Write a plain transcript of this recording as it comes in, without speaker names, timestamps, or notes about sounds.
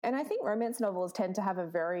And I think romance novels tend to have a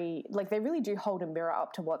very, like, they really do hold a mirror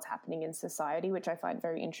up to what's happening in society, which I find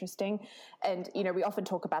very interesting. And, you know, we often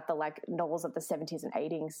talk about the, like, novels of the 70s and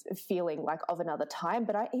 80s feeling like of another time,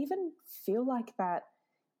 but I even feel like that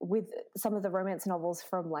with some of the romance novels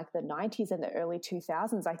from like the 90s and the early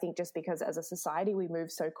 2000s, I think just because as a society we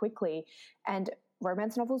move so quickly, and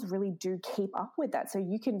romance novels really do keep up with that. So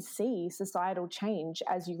you can see societal change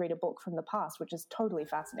as you read a book from the past, which is totally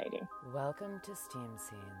fascinating. Welcome to Steam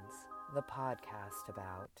Scenes, the podcast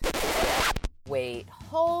about... Wait,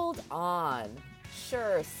 hold on.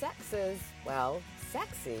 Sure, sex is, well,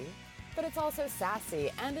 sexy, but it's also sassy,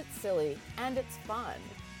 and it's silly, and it's fun.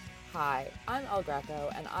 Hi, I'm El Greco,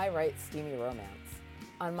 and I write steamy romance.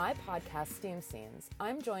 On my podcast, Steam Scenes,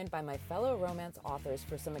 I'm joined by my fellow romance authors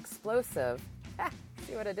for some explosive,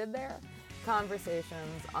 see what I did there?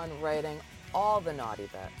 Conversations on writing all the naughty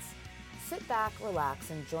bits. Sit back, relax,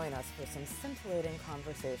 and join us for some scintillating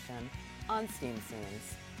conversation on Steam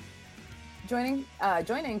Scenes.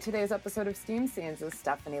 Joining today's episode of Steam Scenes is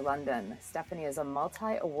Stephanie London. Stephanie is a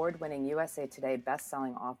multi-award-winning USA Today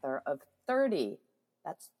best-selling author of 30,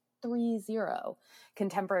 that's 30,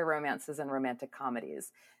 contemporary romances and romantic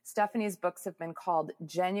comedies. Stephanie's books have been called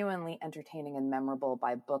genuinely entertaining and memorable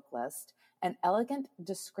by Booklist, and elegant,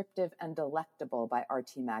 descriptive, and delectable by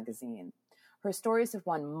RT Magazine. Her stories have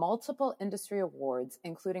won multiple industry awards,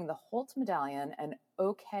 including the Holt Medallion and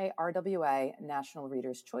OKRWA National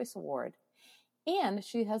Reader's Choice Award. And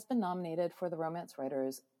she has been nominated for the Romance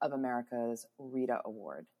Writers of America's Rita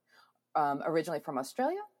Award. Originally from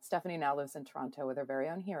Australia, Stephanie now lives in Toronto with her very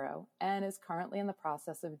own hero and is currently in the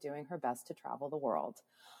process of doing her best to travel the world.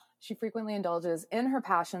 She frequently indulges in her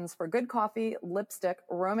passions for good coffee, lipstick,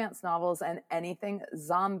 romance novels, and anything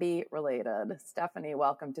zombie-related. Stephanie,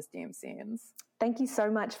 welcome to Steam Scenes. Thank you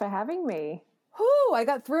so much for having me. Whew, I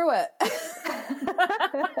got through it.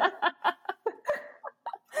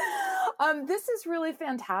 This is really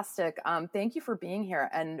fantastic. Thank you for being here.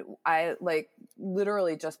 And I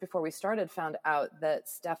literally just before we started found out that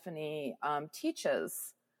Stephanie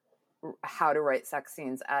teaches how to write sex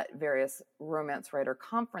scenes at various romance writer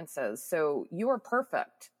conferences. So you are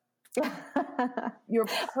perfect. You're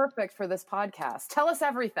perfect for this podcast. Tell us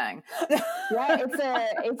everything. Yeah,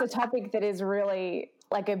 it's a topic that is really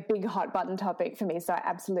like a big hot button topic for me. So I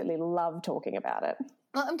absolutely love talking about it.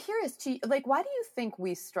 Well, I'm curious, why do you think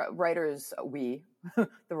writers,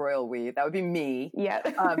 the royal we, that would be me, yeah,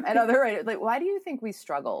 and other writers, why do you think we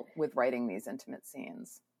struggle with writing these intimate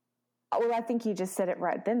scenes? Well, I think you just said it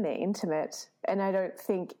right then, they're intimate. And I don't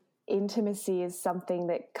think intimacy is something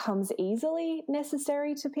that comes easily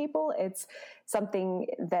necessary to people. It's something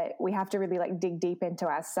that we have to really dig deep into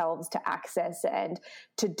ourselves to access, and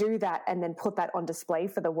to do that and then put that on display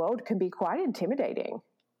for the world can be quite intimidating.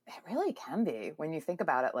 It really can be when you think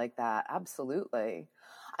about it like that. Absolutely.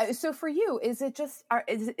 So for you, is it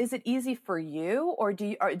is it easy for you, or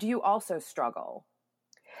do you also struggle?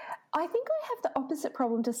 I think I have the opposite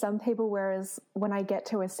problem to some people, whereas when I get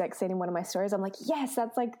to a sex scene in one of my stories, I'm like, yes,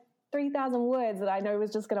 that's like 3,000 words that I know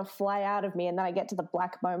was just going to fly out of me. And then I get to the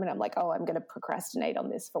black moment. I'm like, oh, I'm going to procrastinate on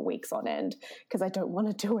this for weeks on end because I don't want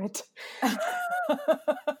to do it.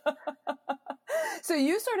 So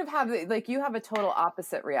you sort of have you have a total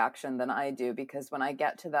opposite reaction than I do, because when I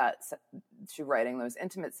get to writing those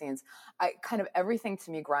intimate scenes, I kind of, everything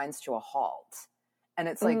to me grinds to a halt. And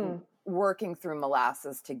it's like working through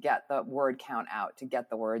molasses to get the word count out, to get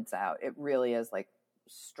the words out. It really is like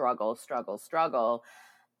struggle.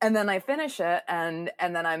 And then I finish it, and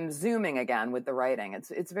then I'm zooming again with the writing.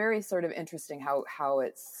 It's very sort of interesting how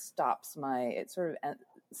it stops my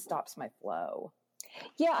flow.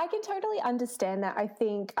 Yeah, I can totally understand that. I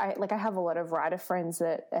think I have a lot of writer friends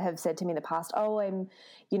that have said to me in the past, oh, I'm,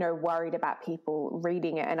 worried about people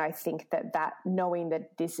reading it. And I think that knowing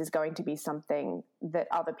that this is going to be something that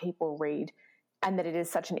other people read and that it is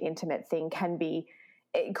such an intimate thing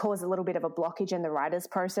it cause a little bit of a blockage in the writer's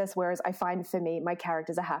process. Whereas I find for me, my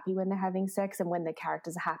characters are happy when they're having sex, and when the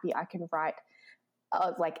characters are happy, I can write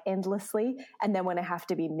endlessly. And then when I have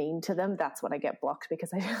to be mean to them, that's when I get blocked,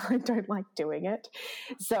 because I don't like doing it.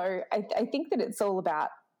 So I think that it's all about,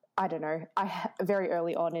 I don't know, very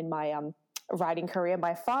early on in my writing career,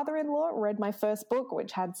 my father-in-law read my first book,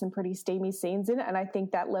 which had some pretty steamy scenes in it. And I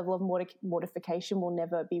think that level of mortification will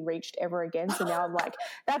never be reached ever again. So now I'm like,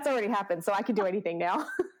 that's already happened, so I can do anything now.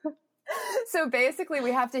 So basically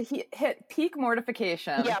we have to hit peak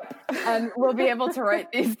mortification. Yep. And we'll be able to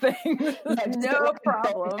write these things. Yeah, no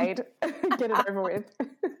problem. Get it over with.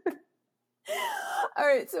 All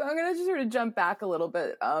right. So I'm going to just sort of jump back a little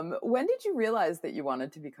bit. When did you realize that you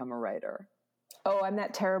wanted to become a writer? Oh, I'm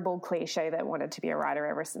that terrible cliche that wanted to be a writer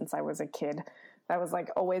ever since I was a kid. I was like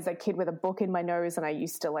always a kid with a book in my nose, and I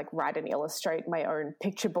used to like write and illustrate my own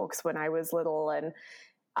picture books when I was little. And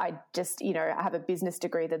I just, I have a business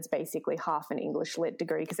degree that's basically half an English lit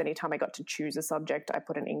degree, because anytime I got to choose a subject, I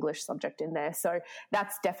put an English subject in there. So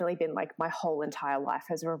that's definitely been like my whole entire life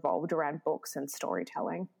has revolved around books and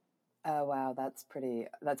storytelling. Oh, wow. That's pretty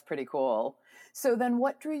cool. So then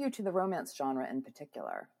what drew you to the romance genre in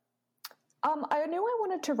particular? I knew I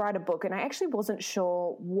wanted to write a book, and I actually wasn't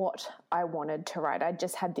sure what I wanted to write. I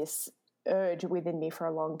just had this urge within me for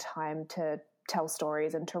a long time to tell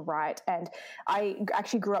stories and to write. And I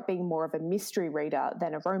actually grew up being more of a mystery reader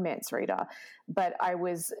than a romance reader, but I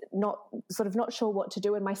was not sure what to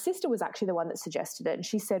do. And my sister was actually the one that suggested it. And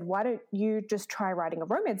she said, why don't you just try writing a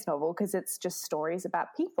romance novel? Because it's just stories about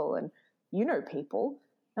people, and you know people.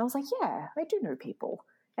 And I was like, yeah, I do know people.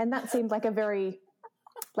 And that seemed like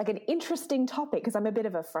an interesting topic, because I'm a bit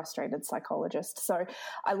of a frustrated psychologist. So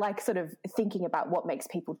I like sort of thinking about what makes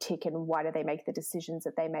people tick and why do they make the decisions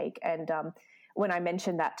that they make. And when I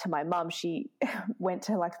mentioned that to my mum, she went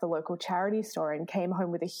to like the local charity store and came home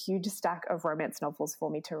with a huge stack of romance novels for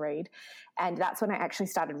me to read. And that's when I actually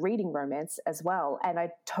started reading romance as well. And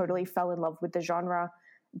I totally fell in love with the genre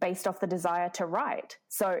based off the desire to write.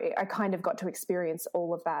 So I kind of got to experience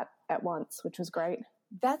all of that at once, which was great.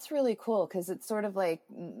 That's really cool, because it's sort of like,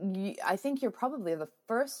 I think you're probably the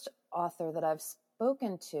first author that I've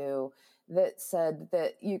spoken to that said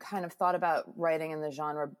that you kind of thought about writing in the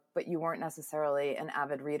genre, but you weren't necessarily an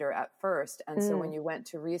avid reader at first. And so when you went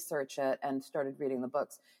to research it and started reading the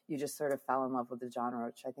books, you just sort of fell in love with the genre,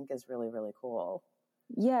 which I think is really, really cool.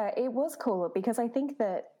 Yeah, it was cool, because I think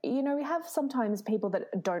that, we have sometimes people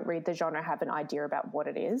that don't read the genre have an idea about what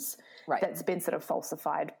it is, right, that's been sort of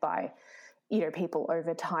falsified by people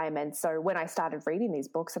over time. And so when I started reading these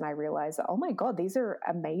books and I realized that, oh my God, these are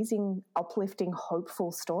amazing, uplifting,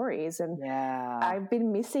 hopeful stories. And I've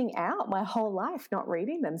been missing out my whole life not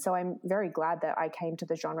reading them. So I'm very glad that I came to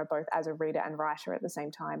the genre both as a reader and writer at the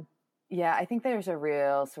same time. Yeah, I think there's a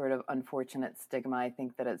real sort of unfortunate stigma. I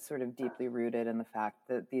think that it's sort of deeply rooted in the fact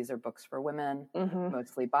that these are books for women,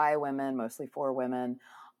 mostly by women, mostly for women,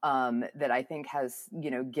 that I think has,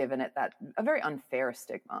 given it a very unfair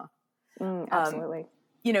stigma. Absolutely.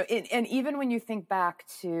 And even when you think back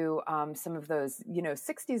to some of those,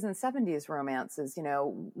 60s and 70s romances,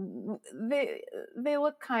 they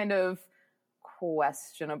look kind of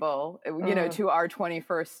questionable, to our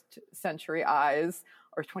 21st century eyes,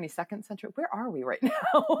 or 22nd century. Where are we right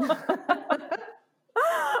now?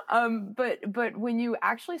 But when you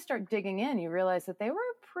actually start digging in, you realize that they were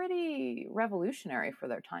pretty revolutionary for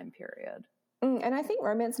their time period. And I think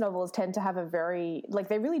romance novels tend to have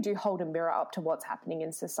they really do hold a mirror up to what's happening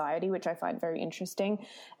in society, which I find very interesting.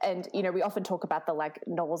 And, we often talk about the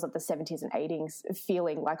novels of the 70s and 80s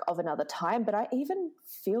feeling like of another time, but I even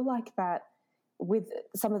feel like that with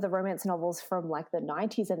some of the romance novels from the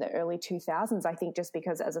 90s and the early 2000s, I think just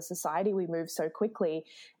because as a society we move so quickly,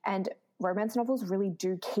 and romance novels really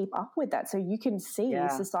do keep up with that. So you can see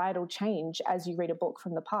societal change as you read a book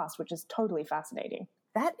from the past, which is totally fascinating.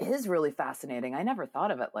 That is really fascinating. I never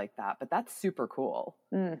thought of it like that, but that's super cool.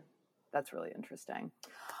 That's really interesting.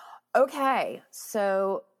 Okay,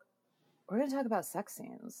 so we're going to talk about sex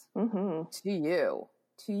scenes.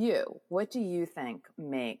 To you, what do you think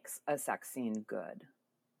makes a sex scene good?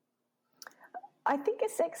 I think a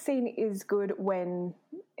sex scene is good when,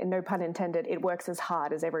 no pun intended, it works as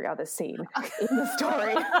hard as every other scene in the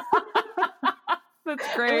story.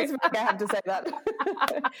 That's great. I have to say that.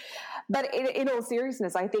 But in all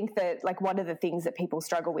seriousness, I think that one of the things that people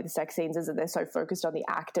struggle with sex scenes is that they're so focused on the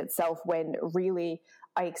act itself, when really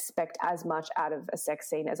I expect as much out of a sex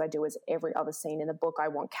scene as I do as every other scene in the book. I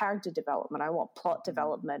want character development. I want plot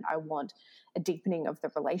development. I want a deepening of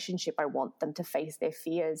the relationship. I want them to face their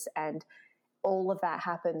fears. And all of that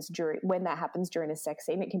happens during a sex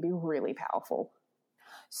scene. It can be really powerful.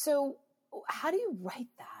 So how do you write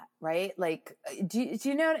that? Right? Do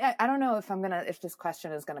you know, I don't know if this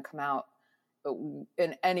question is going to come out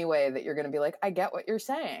in any way that you're going to be like, I get what you're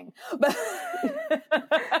saying. But,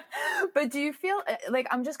 but do you feel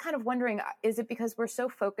I'm just kind of wondering, is it because we're so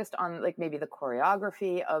focused on maybe the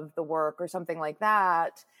choreography of the work or something like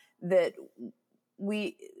that, that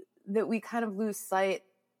we kind of lose sight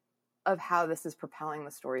of how this is propelling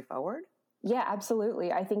the story forward? Yeah,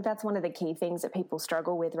 absolutely. I think that's one of the key things that people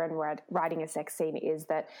struggle with when writing a sex scene, is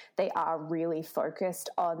that they are really focused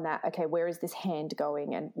on that. Okay, where is this hand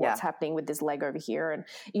going, and what's happening with this leg over here, and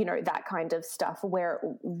that kind of stuff, where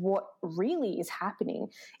what really is happening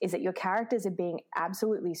is that your characters are being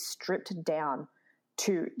absolutely stripped down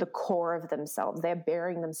to the core of themselves. They're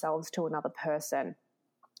bearing themselves to another person.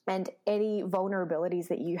 And any vulnerabilities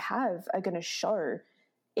that you have are going to show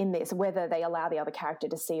in this, whether they allow the other character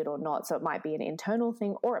to see it or not. So it might be an internal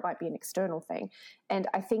thing or it might be an external thing. And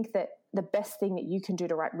I think that the best thing that you can do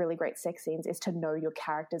to write really great sex scenes is to know your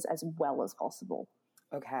characters as well as possible.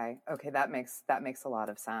 Okay, that makes a lot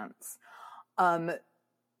of sense.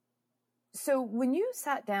 So when you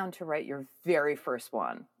sat down to write your very first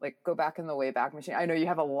one, like go back in the Wayback Machine, I know you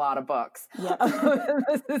have a lot of books. Yep.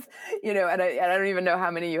 This is, and I don't even know how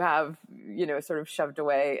many you have, sort of shoved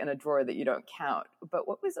away in a drawer that you don't count. But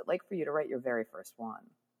what was it like for you to write your very first one?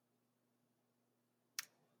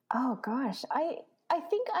 Oh gosh, I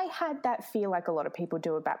think I had that fear like a lot of people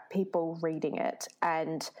do about people reading it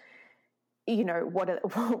and what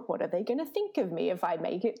are they going to think of me if I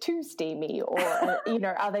make it too steamy, or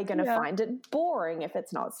are they going to find it boring if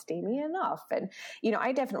it's not steamy enough? And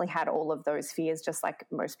I definitely had all of those fears, just like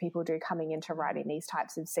most people do coming into writing these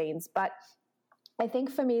types of scenes. But I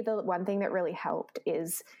think for me, the one thing that really helped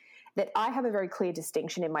is that I have a very clear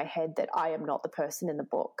distinction in my head that I am not the person in the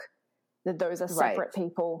book, that those are separate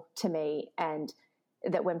people to me, and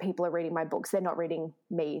that when people are reading my books, they're not reading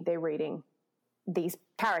me, they're reading these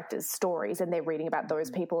characters' stories, and they're reading about those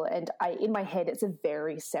people. And in my head, it's a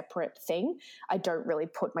very separate thing. I don't really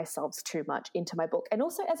put myself too much into my book. And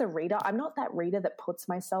also as a reader, I'm not that reader that puts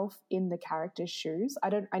myself in the character's shoes.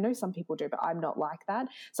 I know some people do, but I'm not like that.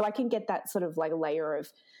 So I can get that sort of like layer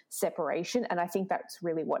of separation. And I think that's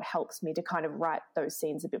really what helps me to kind of write those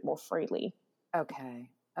scenes a bit more freely. Okay,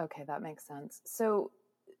 that makes sense.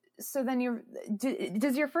 So then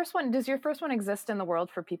does your first one exist in the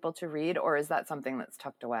world for people to read, or is that something that's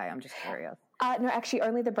tucked away? I'm just curious. No, actually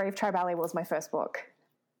only The Brave Tribali was my first book.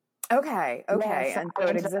 Okay. Yeah, and so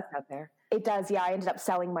it exists out there. It does, yeah. I ended up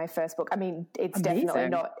selling my first book. I mean, it's definitely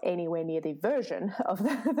not anywhere near the version of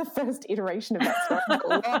the first iteration of that story. A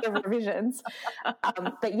lot of revisions.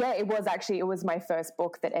 But yeah, it was my first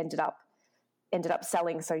book that ended up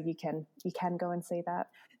selling, so you can go and see that.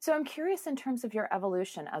 So I'm curious in terms of your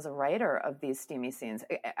evolution as a writer of these steamy scenes.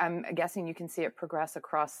 I'm guessing you can see it progress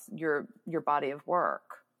across your body of work.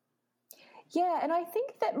 Yeah, and I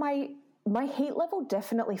think that my heat level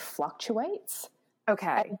definitely fluctuates.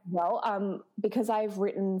 Okay. As well, because I've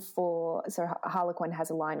written so Harlequin has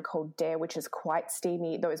a line called Dare, which is quite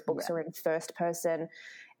steamy. Those books are in first person.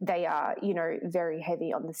 They are, very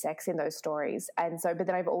heavy on the sex in those stories. And so, but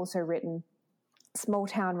then I've also written Small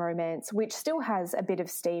Town Romance, which still has a bit of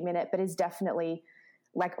steam in it, but is definitely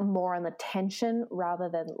like more on the tension rather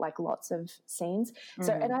than like lots of scenes. Mm-hmm.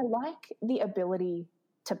 So, and I like the ability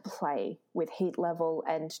to play with heat level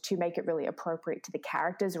and to make it really appropriate to the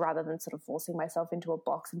characters rather than sort of forcing myself into a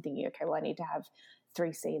box and thinking, okay, well, I need to have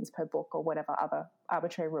 3 scenes per book or whatever other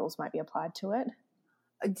arbitrary rules might be applied to it.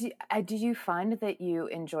 Do you find that you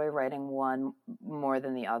enjoy writing one more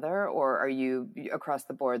than the other, or are you across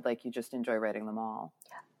the board like you just enjoy writing them all?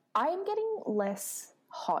 I'm getting less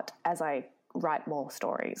hot as I write more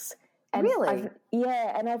stories. And really?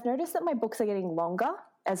 And I've noticed that my books are getting longer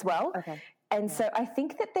as well. Okay. And so I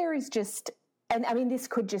think that there is just, and I mean, this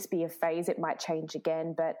could just be a phase. It might change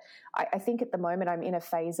again, but I think at the moment I'm in a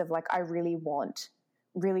phase of like, I really want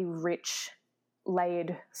really rich,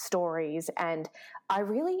 layered stories, and I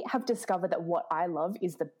really have discovered that what I love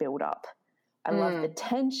is the build-up. I love the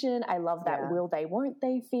tension. I love that will they, won't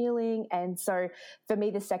they feeling. And so for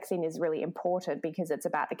me, the sex scene is really important because it's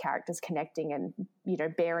about the characters connecting and,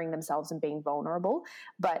 bearing themselves and being vulnerable.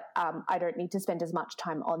 But I don't need to spend as much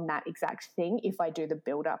time on that exact thing if I do the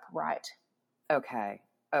build-up right. Okay,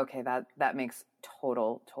 that makes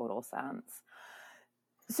total sense.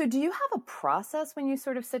 So do you have a process when you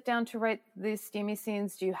sort of sit down to write these steamy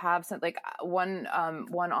scenes? Do you have some, like one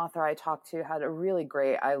author I talked to had a really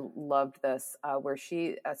great, I loved this, where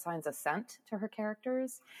she assigns a scent to her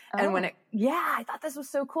characters. Oh. And I thought this was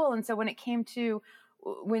so cool. And so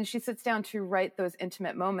when she sits down to write those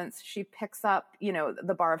intimate moments, she picks up,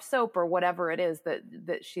 the bar of soap or whatever it is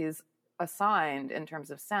that she's assigned in terms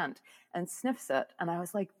of scent and sniffs it. And I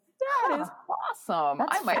was like, that is awesome.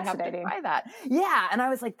 That's I might have to try that. Yeah. And I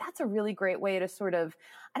was like, that's a really great way to sort of,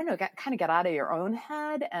 I don't know, get out of your own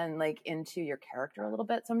head and like into your character a little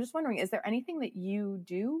bit. So I'm just wondering, is there anything that you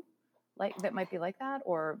do like that might be like that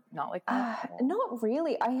or not like that? Not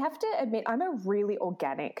really. I have to admit, I'm a really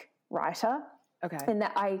organic writer. Okay. And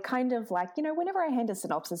that I kind of like, whenever I hand a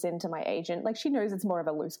synopsis in to my agent, like she knows it's more of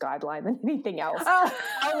a loose guideline than anything else.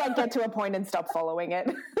 I'll like get to a point and stop following it.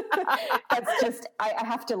 That's just, I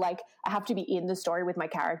have to be in the story with my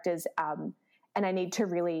characters. And I need to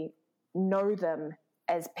really know them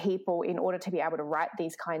as people in order to be able to write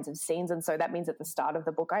these kinds of scenes. And so that means at the start of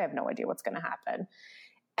the book, I have no idea what's going to happen.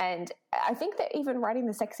 And I think that even writing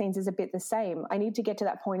the sex scenes is a bit the same. I need to get to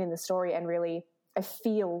that point in the story and really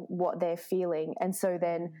feel what they're feeling. And so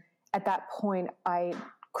then at that point, I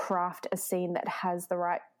craft a scene that has the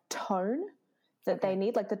right tone that they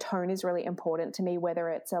need. Like the tone is really important to me, whether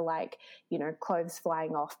it's a like, you know, clothes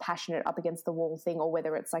flying off, passionate up against the wall thing, or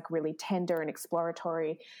whether it's like really tender and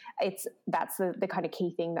exploratory. That's the kind of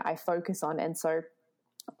key thing that I focus on. And so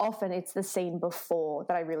often it's the scene before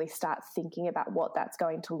that I really start thinking about what that's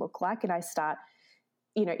going to look like. And I start,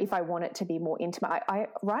 you know, if I want it to be more intimate, I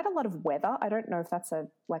write a lot of weather. I don't know if that's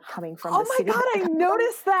coming from. Oh my God, I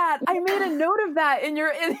noticed that. I made a note of that in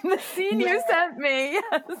the scene you sent me.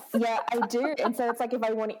 Yes. Yeah, I do. And so it's like if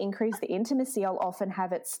I want to increase the intimacy, I'll often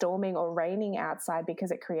have it storming or raining outside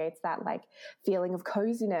because it creates that like feeling of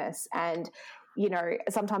coziness. And, you know,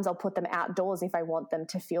 sometimes I'll put them outdoors if I want them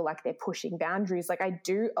to feel like they're pushing boundaries. Like I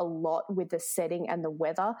do a lot with the setting and the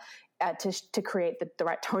weather to create the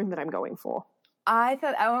right tone that I'm going for. I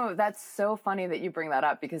thought, oh, that's so funny that you bring that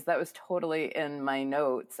up because that was totally in my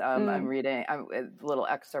notes. I'm reading a little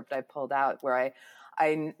excerpt I pulled out where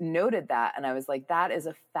I noted that, and I was like, that is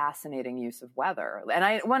a fascinating use of weather,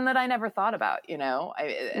 and one that I never thought about, you know,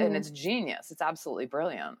 and it's genius. It's absolutely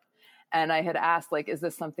brilliant. And I had asked, like, is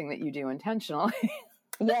this something that you do intentionally?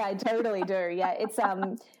 Yeah, I totally do. Yeah, it's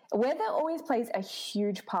weather always plays a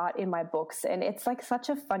huge part in my books, and it's like such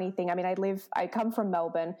a funny thing. I mean, I come from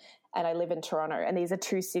Melbourne and I live in Toronto, and these are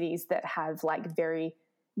two cities that have like very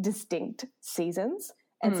distinct seasons.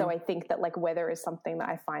 And so I think that like weather is something that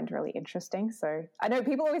I find really interesting. So I know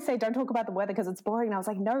people always say don't talk about the weather because it's boring. And I was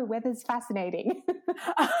like, no, weather's fascinating.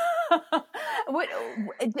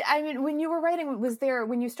 I mean, when you were writing,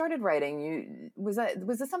 when you started writing, was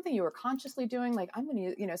this something you were consciously doing? Like, I'm going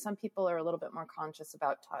to, you know, some people are a little bit more conscious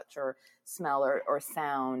about touch or smell or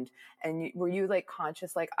sound. And were you like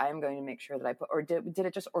conscious, like, I'm going to make sure that I put, or did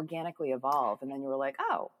it just organically evolve? And then you were like,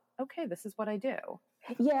 oh, okay, this is what I do.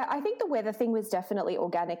 Yeah, I think the weather thing was definitely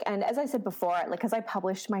organic. And as I said before, like as I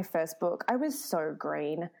published my first book, I was so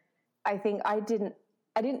green. I think I didn't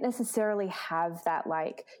necessarily have that,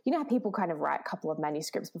 like, you know how people kind of write a couple of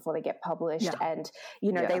manuscripts before they get published and,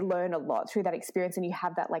 you know, they learn a lot through that experience, and you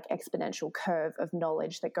have that like exponential curve of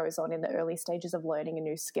knowledge that goes on in the early stages of learning a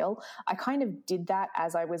new skill. I kind of did that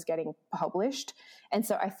as I was getting published. And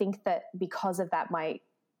so I think that because of that, my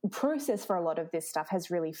process for a lot of this stuff has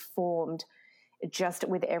really formed just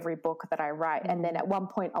with every book that I write. And then at one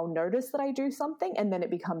point I'll notice that I do something, and then it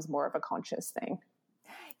becomes more of a conscious thing.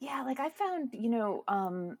 Yeah. Like I found,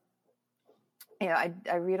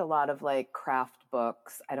 I read a lot of like craft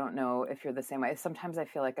books. I don't know if you're the same way. Sometimes I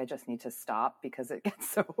feel like I just need to stop because it gets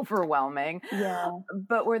so overwhelming. Yeah.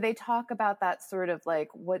 But where they talk about that sort of like,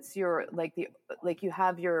 what's your, like you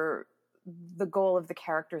have the goal of the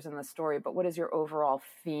characters in the story, but what is your overall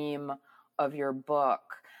theme of your book?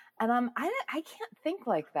 And I can't think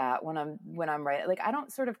like that when I'm writing. Like I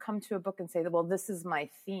don't sort of come to a book and say, well, this is my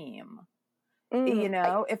theme. You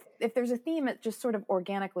know, if there's a theme, it just sort of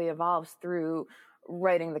organically evolves through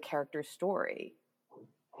writing the character's story.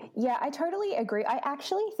 Yeah, I totally agree. I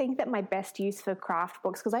actually think that my best use for craft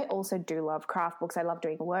books, because I also do love craft books. I love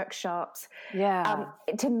doing workshops. Yeah.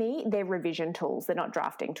 To me, they're revision tools. They're not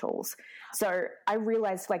drafting tools. So I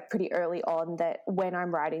realized like pretty early on that when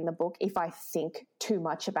I'm writing the book, if I think too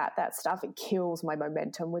much about that stuff, it kills my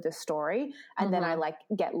momentum with a story. And then I like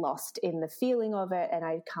get lost in the feeling of it and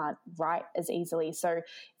I can't write as easily. So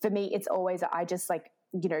for me, it's always, I just like,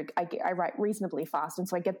 you know, I write reasonably fast. And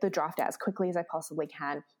so I get the draft out as quickly as I possibly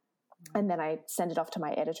can. And then I send it off to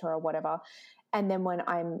my editor or whatever. And then when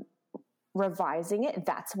I'm revising it,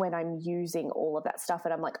 that's when I'm using all of that stuff.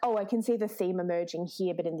 And I'm like, oh, I can see the theme emerging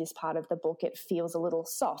here, but in this part of the book, it feels a little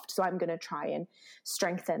soft. So I'm going to try and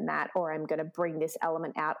strengthen that, or I'm going to bring this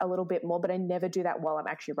element out a little bit more, but I never do that while I'm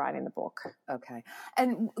actually writing the book. Okay.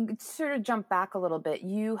 And sort of jump back a little bit.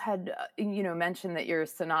 You had, mentioned that your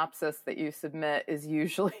synopsis that you submit is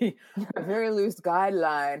usually a very loose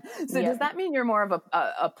guideline. So does that mean you're more of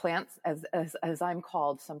a plant, as I'm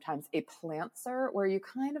called sometimes, a plantser, where you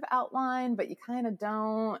kind of outline, but you kind of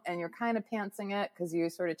don't, and you're kind of pantsing it because you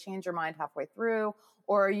sort of change your mind halfway through?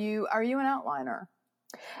 Or are you an outliner?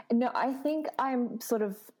 No, I think I'm sort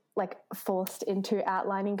of like forced into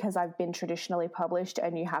outlining because I've been traditionally published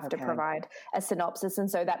and you have to provide a synopsis.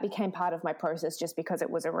 And so that became part of my process just because it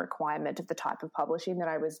was a requirement of the type of publishing that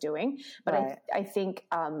I was doing. But I think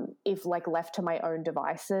if like left to my own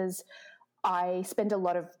devices, I spend a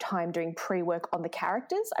lot of time doing pre-work on the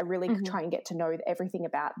characters. I really try and get to know everything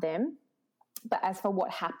about them. But as for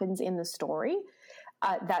what happens in the story,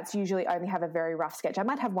 that's usually only have a very rough sketch. I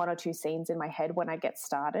might have 1 or 2 scenes in my head when I get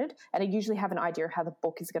started, and I usually have an idea of how the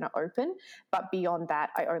book is going to open. But beyond that,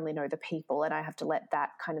 I only know the people, and I have to let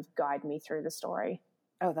that kind of guide me through the story.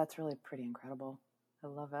 Oh, that's really pretty incredible. I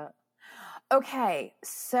love it. Okay,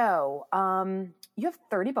 so you have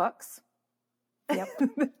 30 books. Yep,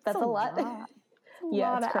 that's a lot.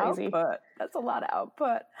 Yeah, it's crazy. Output. That's a lot of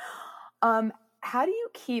output. How do you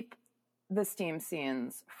keep the steam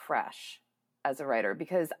scenes fresh as a writer?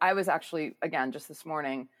 Because I was actually, again, just this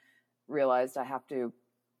morning, realized I have to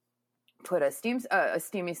put a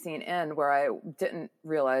steamy scene in where I didn't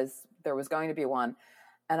realize there was going to be one.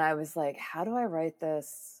 And I was like, how do I write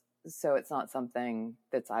this so it's not something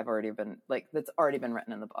that's already been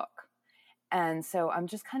written in the book? And so I'm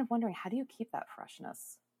just kind of wondering, how do you keep that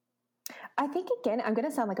freshness? I think, again, I'm going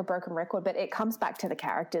to sound like a broken record, but it comes back to the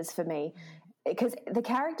characters for me, because the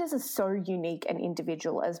characters are so unique and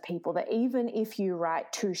individual as people that even if you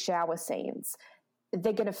write 2 shower scenes,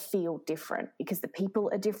 they're going to feel different because the people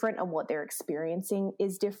are different and what they're experiencing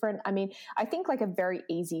is different. I mean, I think like a very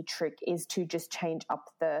easy trick is to just change up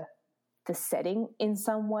the setting in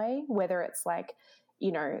some way, whether it's like,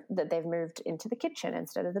 you know, that they've moved into the kitchen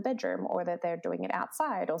instead of the bedroom, or that they're doing it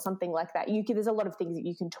outside or something like that. There's a lot of things that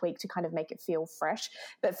you can tweak to kind of make it feel fresh.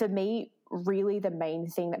 But for me, really the main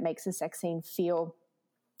thing that makes a sex scene feel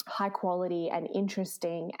high quality and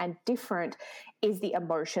interesting and different is the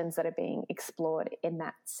emotions that are being explored in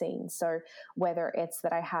that scene. So whether it's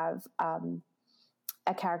that I have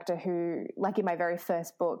a character who, like in my very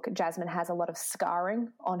first book, Jasmine has a lot of scarring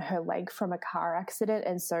on her leg from a car accident.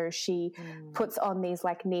 And so she puts on these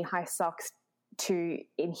like knee-high socks to,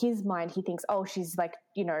 in his mind, he thinks, oh, she's like,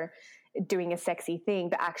 you know, doing a sexy thing.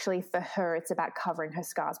 But actually for her, it's about covering her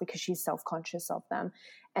scars because she's self-conscious of them.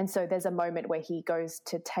 And so there's a moment where he goes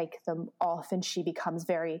to take them off and she becomes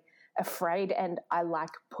very afraid, and I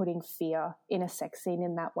like putting fear in a sex scene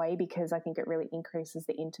in that way because I think it really increases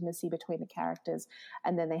the intimacy between the characters,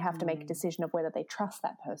 and then they have to make a decision of whether they trust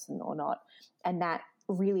that person or not, and that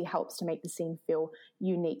really helps to make the scene feel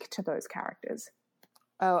unique to those characters.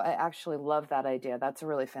 Oh, I actually love that idea. That's a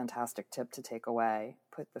really fantastic tip to take away.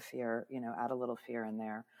 Put the fear, add a little fear in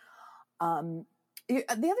there. The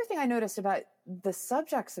other thing I noticed about the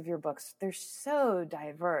subjects of your books, they're so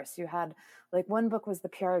diverse. You had, like, one book was the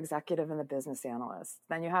PR executive and the business analyst.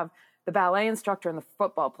 Then you have the ballet instructor and the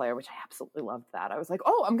football player, which I absolutely loved that. I was like,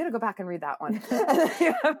 oh, I'm going to go back and read that one.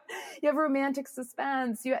 you have romantic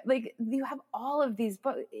suspense. You have all of these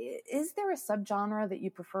books. Is there a subgenre that you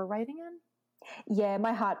prefer writing in? Yeah,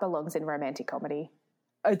 my heart belongs in romantic comedy.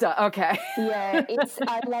 Okay. Yeah,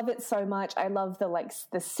 I love it so much. I love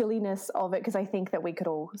the silliness of it because I think that we could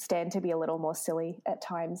all stand to be a little more silly at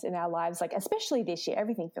times in our lives. Like, especially this year,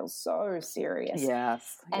 everything feels so serious.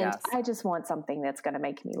 Yes. And I just want something that's going to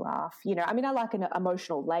make me laugh. I mean, I like an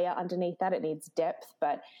emotional layer underneath that. It needs depth,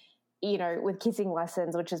 but with Kissing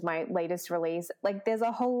Lessons, which is my latest release, like there's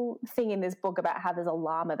a whole thing in this book about how there's a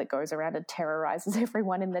llama that goes around and terrorizes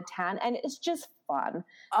everyone in the town, and it's just fun.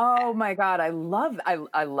 Oh my God, I love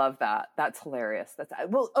that. That's hilarious.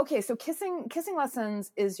 Okay. So Kissing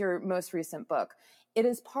Lessons is your most recent book. It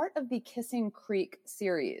is part of the Kissing Creek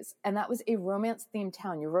series, and that was a romance-themed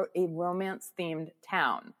town. You wrote a romance-themed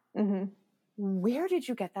town. Mm-hmm. Where did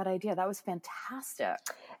you get that idea? That was fantastic.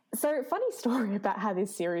 So, funny story about how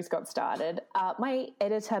this series got started. My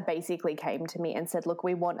editor basically came to me and said, look,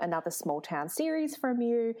 we want another small town series from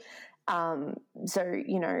you. So,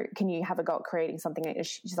 can you have a go at creating something?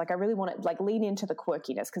 She's like, I really want to lean into the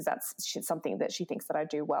quirkiness because that's something that she thinks that I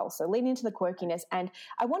do well. So lean into the quirkiness, and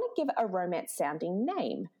I want to give a romance sounding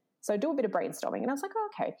name. So do a bit of brainstorming. And I was like, oh,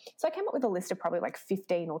 okay. So I came up with a list of probably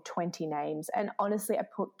 15 or 20 names. And honestly, I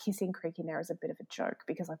put Kissing Creek in there as a bit of a joke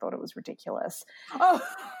because I thought it was ridiculous. Oh.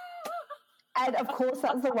 And of course,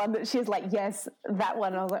 that's the one that she's like, yes, that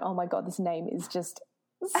one. And I was like, oh my God, this name is just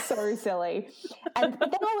so silly. But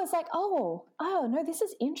then I was like, oh, no, this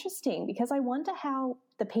is interesting because I wonder how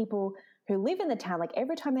the people who live in the town, like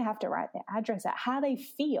every time they have to write their address out, how they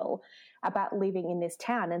feel about living in this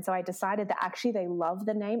town. And so I decided that actually they love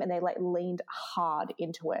the name and they leaned hard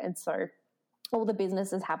into it. And so all the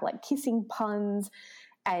businesses have kissing puns,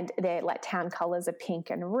 and their town colors are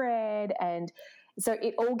pink and red. And so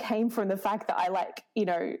it all came from the fact that I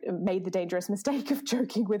made the dangerous mistake of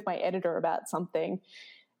joking with my editor about something.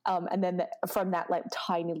 And then from that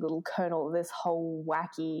tiny little kernel, this whole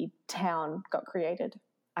wacky town got created.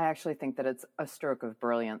 I actually think that it's a stroke of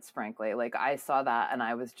brilliance, frankly. I saw that and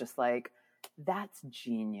I was just like, that's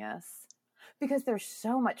genius, because there's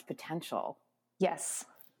so much potential. Yes.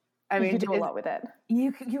 I mean, you can do a lot with it.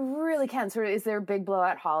 You really can. So is there a big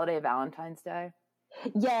blowout holiday, Valentine's Day?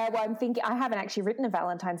 Yeah, well, I'm thinking I haven't actually written a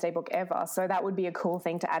Valentine's Day book ever, so that would be a cool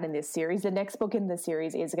thing to add in this series. The next book in the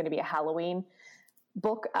series is going to be a Halloween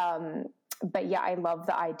book. But yeah, I love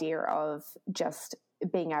the idea of just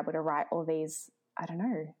being able to write all these, I don't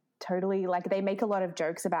know, totally, like, they make a lot of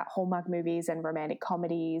jokes about Hallmark movies and romantic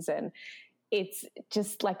comedies, and it's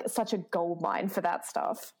just like such a gold mine for that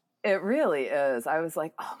stuff. It really is. I was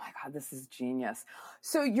like, oh my God, this is genius.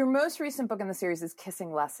 So your most recent book in the series is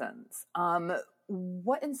Kissing Lessons.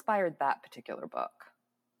 What inspired that particular book?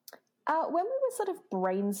 When we were sort of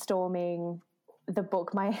brainstorming the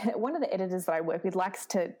book, one of the editors that I work with likes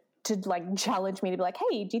to like challenge me to be like,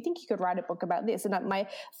 hey, do you think you could write a book about this? And my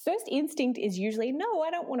first instinct is usually, no,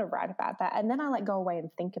 I don't want to write about that. And then I like go away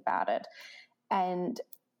and think about it. And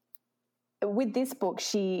with this book,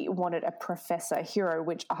 she wanted a professor hero,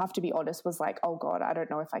 which I have to be honest was like, oh God, I don't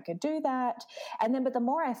know if I could do that. And then, but the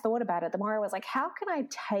more I thought about it, the more I was like, how can I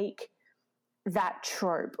take that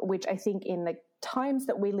trope, which I think in the times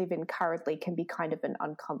that we live in currently can be kind of an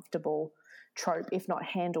uncomfortable trope if not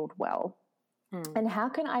handled well. And how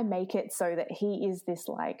can I make it so that he is this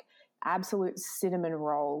like absolute cinnamon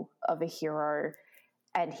roll of a hero,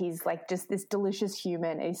 and he's like just this delicious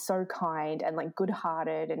human, and he's so kind and like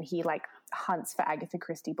good-hearted, and he like hunts for Agatha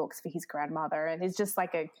Christie books for his grandmother, and is just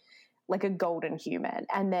like a golden human.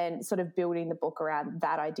 And then sort of building the book around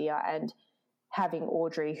that idea, and having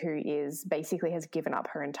Audrey, who is basically has given up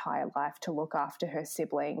her entire life to look after her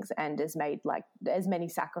siblings and has made like as many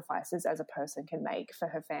sacrifices as a person can make for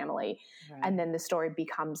her family. Right. And then the story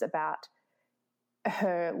becomes about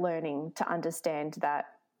her learning to understand that,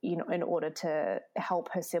 you know, in order to help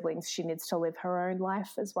her siblings, she needs to live her own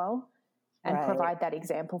life as well, and right. provide that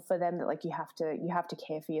example for them that like you have to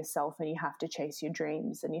care for yourself, and you have to chase your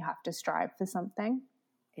dreams, and you have to strive for something.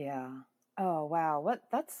 Yeah. Oh, wow.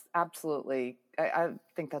 That's absolutely, I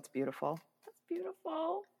think that's beautiful. That's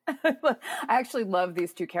beautiful. I actually love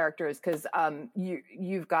these two characters because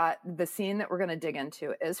you've got the scene that we're going to dig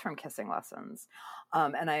into is from Kissing Lessons.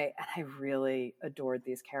 And I really adored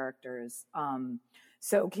these characters.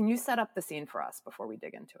 So can you set up the scene for us before we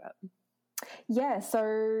dig into it? Yeah,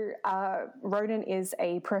 so Ronan is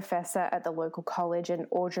a professor at the local college, and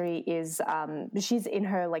Audrey is, she's in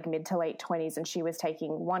her like mid to late 20s, and she was taking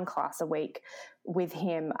one class a week with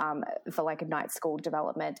him for like a night school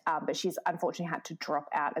development, but she's unfortunately had to drop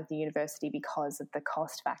out of the university because of the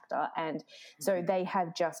cost factor. And so they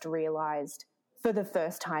have just realized for the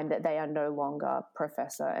first time that they are no longer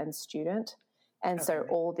professor and student. And so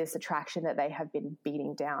all this attraction that they have been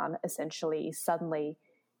beating down, essentially suddenly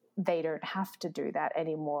they don't have to do that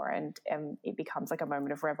anymore, and it becomes like a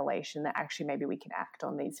moment of revelation that actually maybe we can act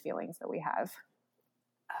on these feelings that we have.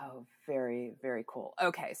 Oh, very, very cool.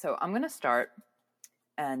 Okay, so I'm going to start,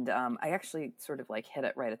 and I actually sort of like hit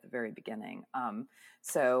it right at the very beginning.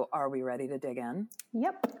 So are we ready to dig in?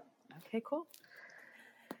 Yep. Okay, cool.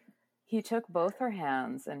 He took both her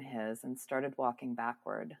hands in his and started walking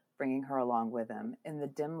backward, bringing her along with him. In the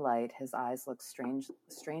dim light, his eyes looked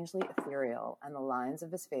strangely ethereal, and the lines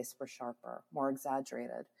of his face were sharper, more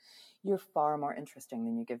exaggerated. You're far more interesting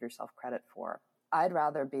than you give yourself credit for. I'd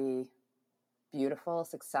rather be beautiful,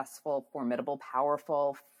 successful, formidable,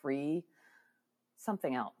 powerful, free,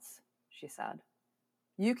 something else, she said.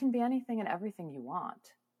 You can be anything and everything you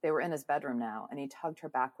want. They were in his bedroom now, and he tugged her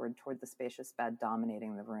backward toward the spacious bed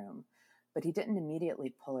dominating the room. But he didn't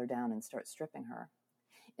immediately pull her down and start stripping her.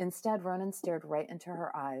 Instead, Ronan stared right into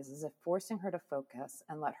her eyes, as if forcing her to focus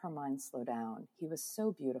and let her mind slow down. He was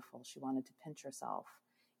so beautiful, she wanted to pinch herself.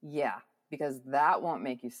 Yeah, because that won't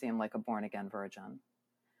make you seem like a born-again virgin.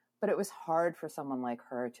 But it was hard for someone like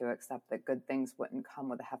her to accept that good things wouldn't come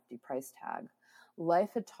with a hefty price tag.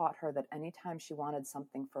 Life had taught her that any time she wanted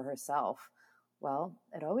something for herself, well,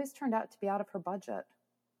 it always turned out to be out of her budget.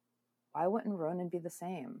 Why wouldn't Ronan be the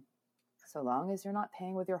same? So long as you're not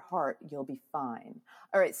paying with your heart, you'll be fine.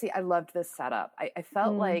 All right, see, I loved this setup. I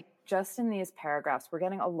felt like just in these paragraphs, we're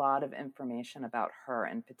getting a lot of information about her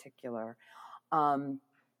in particular. You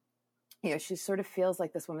know, she sort of feels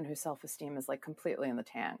like this woman whose self-esteem is like completely in the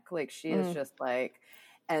tank. Like she is just like,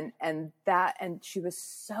 and she was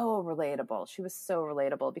so relatable. She was so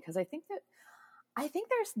relatable because I think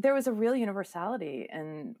there was a real universality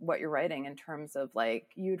in what you're writing in terms of like,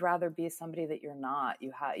 you'd rather be somebody that you're not.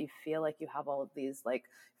 You feel like you have all of these like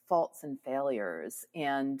faults and failures,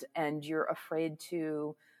 and you're afraid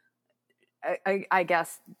to, I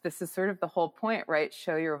guess this is sort of the whole point, right?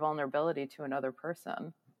 Show your vulnerability to another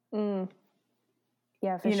person.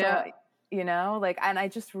 Yeah, for sure. You know, like, and I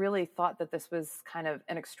just really thought that this was kind of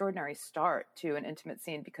an extraordinary start to an intimate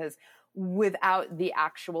scene, because without the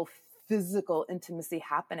actual physical intimacy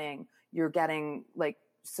happening, you're getting like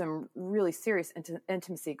some really serious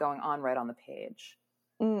intimacy going on right on the page.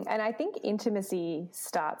 And I think intimacy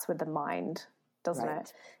starts with the mind, doesn't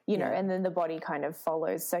it? You know, and then the body kind of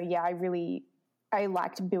follows. So yeah, I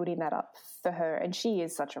liked building that up for her, and she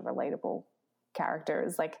is such a relatable character.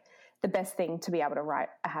 It's like the best thing to be able to write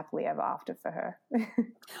a happily ever after for her.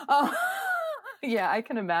 Oh, yeah, I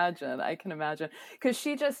can imagine. Because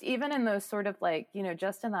she just, even in those sort of like, you know,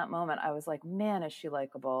 just in that moment, I was like, man, is she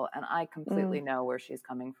likable? And I completely know where she's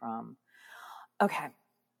coming from. Okay.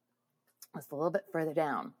 Let's a little bit further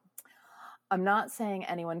down. I'm not saying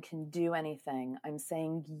anyone can do anything. I'm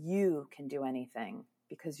saying you can do anything,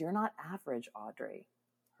 because you're not average, Audrey.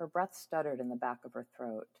 Her breath stuttered in the back of her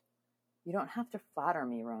throat. You don't have to flatter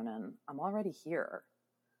me, Ronan. I'm already here.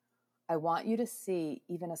 I want you to see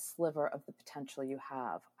even a sliver of the potential you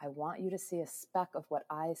have. I want you to see a speck of what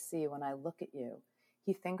I see when I look at you.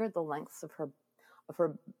 He fingered the lengths of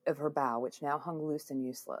her bow, which now hung loose and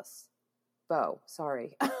useless. Bow,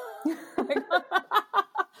 sorry.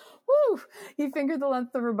 Woo! He fingered the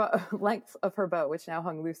length of her bow, which now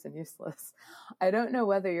hung loose and useless. I don't know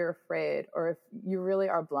whether you're afraid or if you really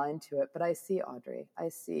are blind to it, but I see, Audrey. I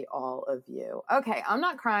see all of you. Okay, I'm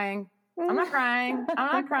not crying. I'm not crying.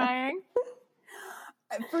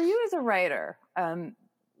 For you as a writer,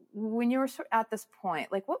 when you were at this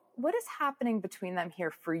point, like what is happening between them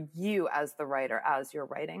here for you as the writer, as you're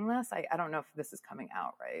writing this? I don't know if this is coming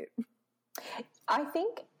out right. I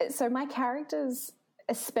think so. My characters,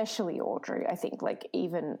 especially Audrey, I think like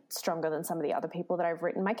even stronger than some of the other people that I've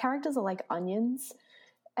written, my characters are like onions.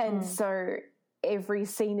 And so every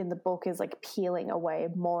scene in the book is like peeling away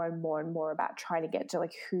more and more and more about trying to get to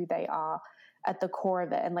like who they are at the core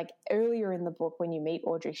of it. And like earlier in the book, when you meet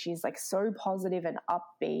Audrey, she's like so positive and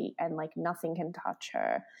upbeat and like nothing can touch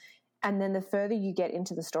her. And then the further you get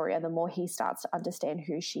into the story and the more he starts to understand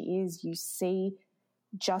who she is, you see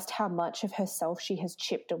just how much of herself she has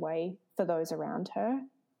chipped away for those around her,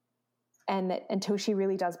 and that until she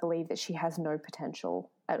really does believe that she has no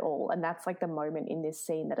potential at all. And that's like the moment in this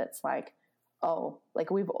scene that it's like, oh,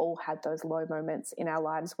 like we've all had those low moments in our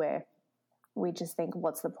lives where we just think,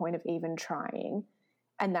 what's the point of even trying?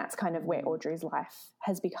 And that's kind of where Audrey's life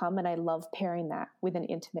has become. And I love pairing that with an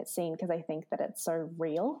intimate scene because I think that it's so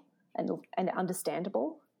real and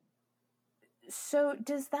understandable. So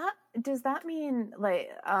does that mean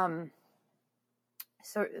like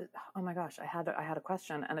so oh my gosh, I had a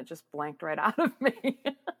question and it just blanked right out of me.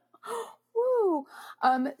 Woo.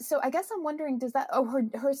 So I guess I'm wondering, does that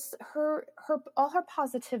her all her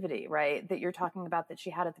positivity, right, that you're talking about that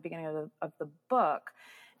she had at the beginning of the book,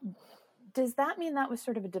 does that mean that was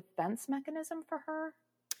sort of a defense mechanism for her?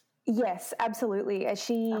 Yes, absolutely.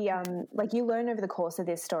 She, like you learn over the course of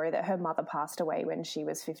this story that her mother passed away when she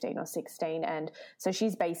was 15 or 16. And so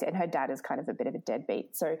and her dad is kind of a bit of a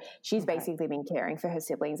deadbeat. So she's basically been caring for her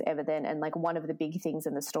siblings ever then. And like one of the big things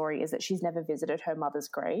in the story is that she's never visited her mother's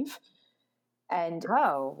grave. And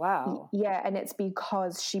oh, wow. Yeah, and it's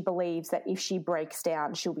because she believes that if she breaks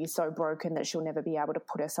down, she'll be so broken that she'll never be able to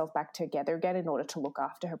put herself back together again in order to look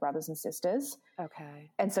after her brothers and sisters. Okay.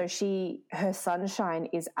 And so her sunshine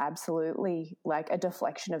is absolutely like a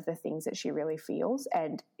deflection of the things that she really feels.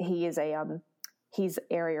 And he is his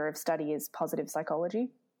area of study is positive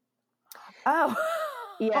psychology. Oh.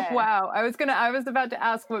 Yeah. Oh, wow. I was about to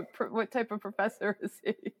ask what type of professor is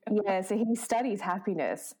he? Yeah, so he studies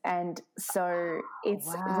happiness, and so it's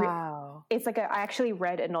it's like I actually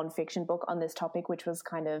read a nonfiction book on this topic, which was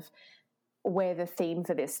kind of where the theme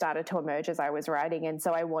for this started to emerge as I was writing. And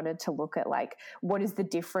so I wanted to look at like what is the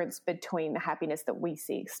difference between the happiness that we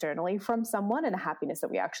see externally from someone and the happiness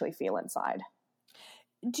that we actually feel inside.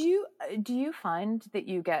 Do you find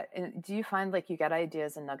like you get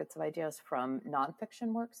ideas and nuggets of ideas from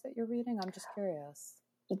nonfiction works that you're reading? I'm just curious.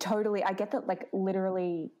 Totally. I get that like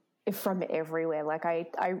literally from everywhere. Like I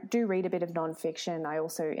do read a bit of nonfiction. I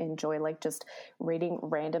also enjoy like just reading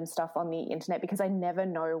random stuff on the internet because I never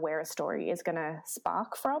know where a story is going to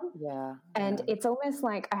spark from. Yeah. And it's almost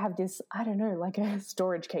like I have this, I don't know, like a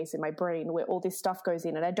storage case in my brain where all this stuff goes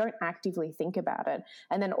in and I don't actively think about it.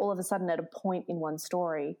 And then all of a sudden at a point in one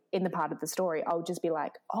story, in the part of the story, I'll just be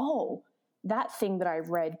like, oh, that thing that I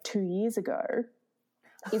read 2 years ago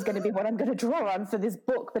is going to be what I'm going to draw on for this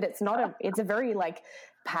book. But it's a very like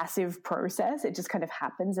passive process. It just kind of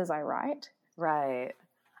happens as I write. Right.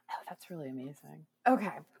 Oh, that's really amazing.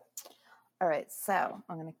 Okay. All right. So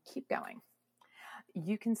I'm going to keep going.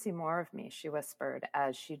 You can see more of me, she whispered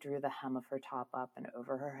as she drew the hem of her top up and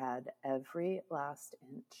over her head every last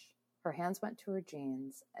inch. Her hands went to her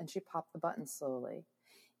jeans and she popped the button slowly.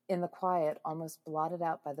 In the quiet, almost blotted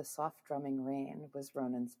out by the soft drumming rain, was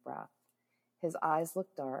Ronan's breath. His eyes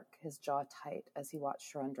looked dark, his jaw tight as he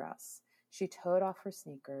watched her undress. She towed off her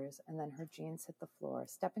sneakers, and then her jeans hit the floor.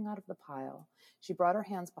 Stepping out of the pile, she brought her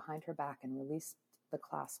hands behind her back and released the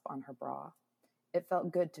clasp on her bra. It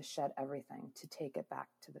felt good to shed everything, to take it back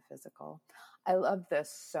to the physical. I love this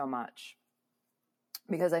so much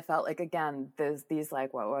because I felt like, again, these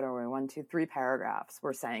like, what are we, 1, 2, 3 paragraphs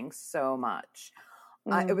were saying so much.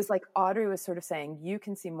 It was like Audrey was sort of saying, you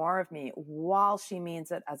can see more of me, while she means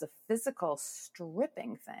it as a physical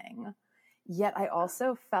stripping thing. Yet I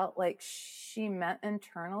also felt like she meant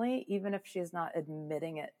internally, even if she's not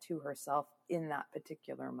admitting it to herself in that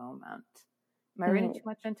particular moment. Am I reading too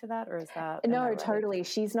much into that, or is that? No, totally.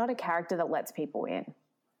 She's not a character that lets people in.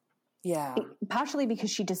 Yeah. Partially because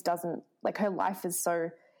she just doesn't, like, her life is so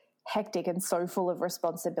hectic and so full of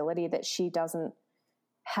responsibility that she doesn't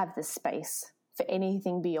have the space for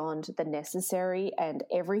anything beyond the necessary, and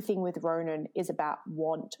everything with Ronan is about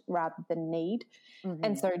want rather than need.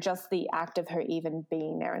 And so just the act of her even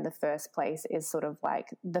being there in the first place is sort of like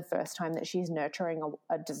the first time that she's nurturing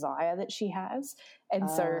a desire that she has. And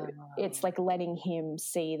so it's like letting him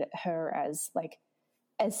see that her as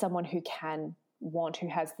someone who can want, who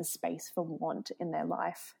has the space for want in their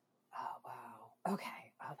life. Oh, wow.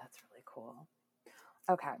 Okay. Oh, that's really cool.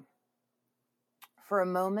 Okay. For a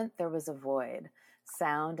moment, there was a void,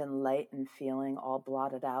 sound and light and feeling all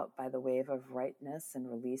blotted out by the wave of rightness and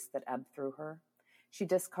release that ebbed through her. She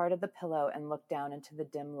discarded the pillow and looked down into the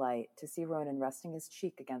dim light to see Ronan resting his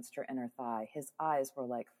cheek against her inner thigh. His eyes were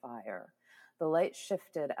like fire. The light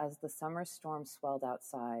shifted as the summer storm swelled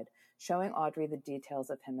outside, showing Audrey the details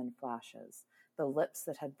of him in flashes, the lips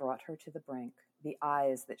that had brought her to the brink, the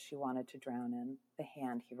eyes that she wanted to drown in, the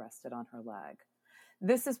hand he rested on her leg.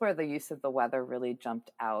 This is where the use of the weather really jumped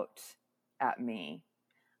out at me.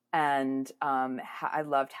 And I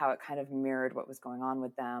loved how it kind of mirrored what was going on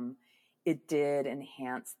with them. It did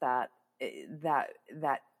enhance that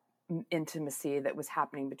intimacy that was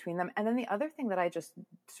happening between them. And then the other thing that I just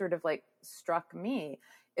sort of like struck me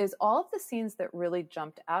is all of the scenes that really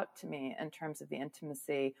jumped out to me in terms of the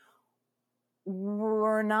intimacy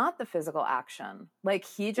were not the physical action. Like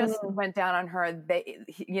he just went down on her.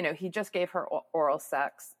 He just gave her oral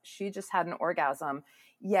sex. She just had an orgasm.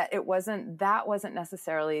 Yet that wasn't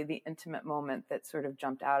necessarily the intimate moment that sort of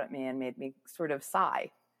jumped out at me and made me sort of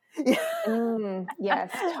sigh.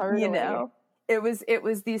 Yes, totally. It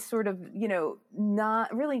was these sort of,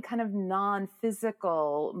 not really kind of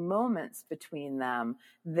non-physical moments between them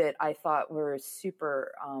that I thought were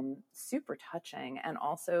super, super touching and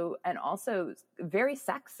also very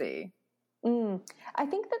sexy. I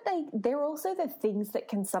think that they're also the things that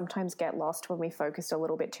can sometimes get lost when we focused a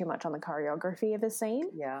little bit too much on the choreography of a scene.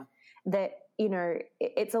 Yeah. That,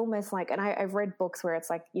 it's almost like, and I've read books where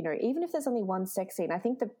it's like, even if there's only one sex scene, I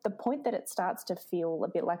think the point that it starts to feel a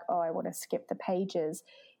bit like, oh, I want to skip the pages,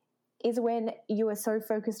 is when you are so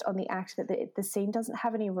focused on the act that the scene doesn't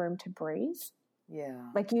have any room to breathe.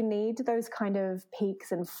 Yeah. Like you need those kind of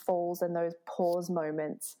peaks and falls and those pause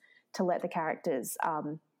moments to let the characters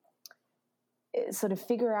sort of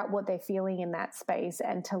figure out what they're feeling in that space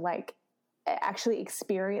and to like actually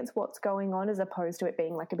experience what's going on, as opposed to it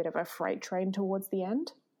being like a bit of a freight train towards the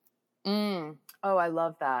end. Oh, I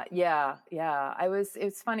love that. Yeah.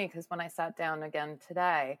 It's funny because when I sat down again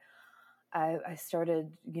today, I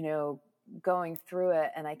started, going through it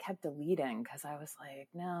and I kept deleting because I was like,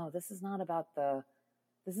 no, this is not about the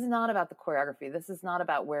choreography. This is not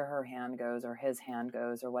about where her hand goes or his hand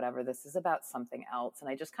goes or whatever. This is about something else. And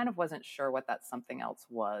I just kind of wasn't sure what that something else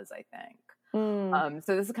was, I think. So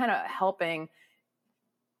this is kind of helping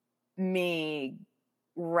me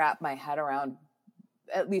wrap my head around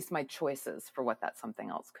at least my choices for what that something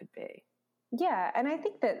else could be. Yeah. And I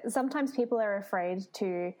think that sometimes people are afraid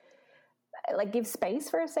to like give space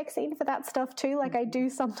for a sex scene for that stuff too. Like I do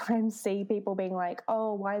sometimes see people being like,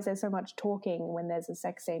 oh, why is there so much talking when there's a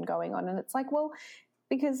sex scene going on? And it's like, well,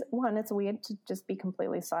 because one, it's weird to just be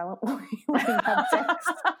completely silent when you have sex.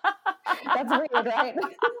 That's weird, right?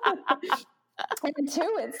 And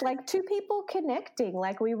two, it's like two people connecting.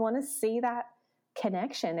 Like we want to see that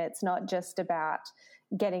connection. It's not just about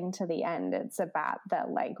getting to the end. It's about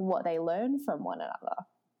that, like what they learn from one another.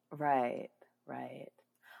 Right.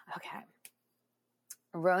 Okay.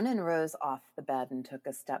 Ronan rose off the bed and took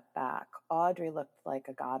a step back. Audrey looked like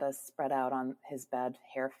a goddess spread out on his bed,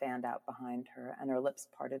 hair fanned out behind her, and her lips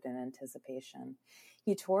parted in anticipation.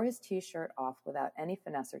 He tore his T-shirt off without any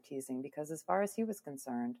finesse or teasing because as far as he was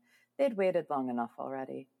concerned, they'd waited long enough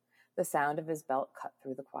already. The sound of his belt cut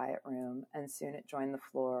through the quiet room, and soon it joined the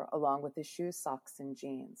floor, along with his shoes, socks, and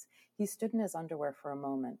jeans. He stood in his underwear for a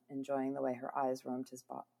moment, enjoying the way her eyes roamed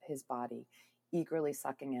his body, eagerly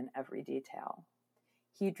sucking in every detail.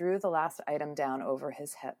 He drew the last item down over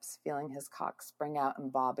his hips, feeling his cock spring out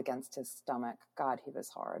and bob against his stomach. God, he was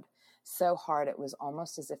hard. So hard it was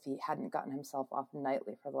almost as if he hadn't gotten himself off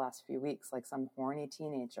nightly for the last few weeks, like some horny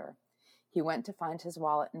teenager. He went to find his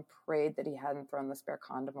wallet and prayed that he hadn't thrown the spare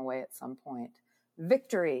condom away at some point.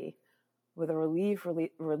 Victory! With a relieved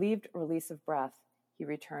release of breath, he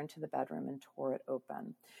returned to the bedroom and tore it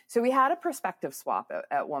open. So we had a perspective swap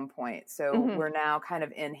at one point. So we're now kind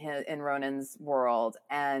of in Ronan's world,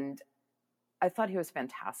 and I thought he was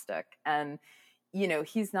fantastic. And, you know,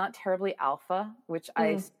 he's not terribly alpha, which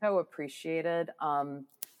I so appreciated.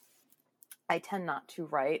 I tend not to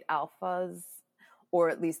write alphas, or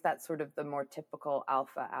at least that's sort of the more typical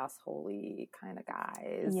alpha asshole-y kind of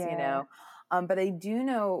guys, you know. But I do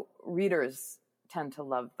know readers tend to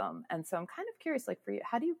love them. And so I'm kind of curious, like for you,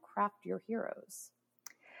 how do you craft your heroes?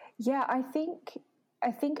 Yeah, I think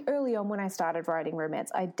early on when I started writing romance,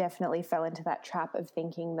 I definitely fell into that trap of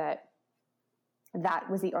thinking that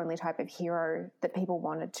was the only type of hero that people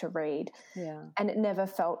wanted to read. Yeah. And it never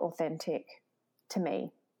felt authentic to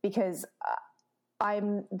me because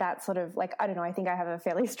I'm that sort of like, I don't know, I think I have a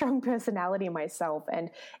fairly strong personality myself.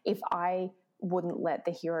 And if I wouldn't let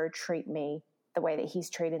the hero treat me the way that he's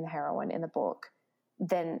treating the heroine in the book,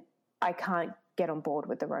 then I can't get on board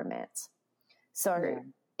with the romance. So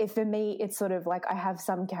if for me, it's sort of like I have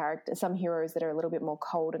some heroes that are a little bit more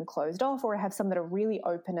cold and closed off, or I have some that are really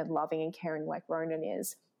open and loving and caring like Ronan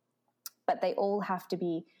is. But they all have to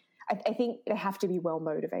be, I think they have to be well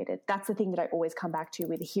motivated. That's the thing that I always come back to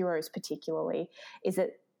with heroes particularly, is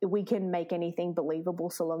that we can make anything believable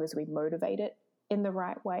so long as we motivate it in the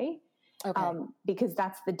right way. Okay. Because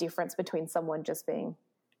that's the difference between someone just being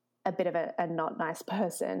a bit of a not nice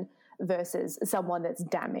person versus someone that's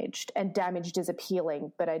damaged. And damaged is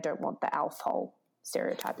appealing, but I don't want the alpha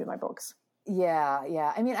stereotype in my books. Yeah,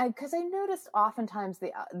 yeah. I mean, because I noticed oftentimes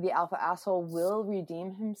the alpha asshole will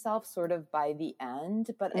redeem himself sort of by the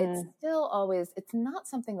end, but it's still always, it's not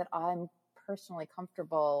something that I'm personally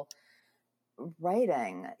comfortable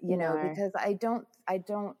writing, you know, because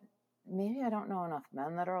maybe I don't know enough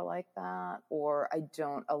men that are like that, or I've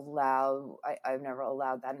never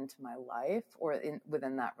allowed that into my life or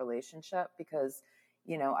within that relationship, because,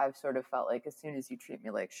 you know, I've sort of felt like as soon as you treat me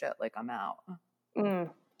like shit, like I'm out.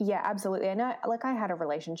 Yeah, absolutely. And I had a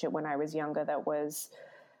relationship when I was younger that was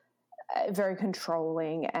very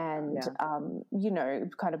controlling and, you know,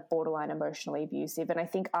 kind of borderline emotionally abusive. And I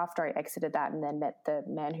think after I exited that and then met the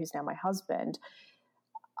man who's now my husband,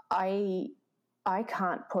 I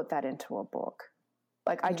can't put that into a book.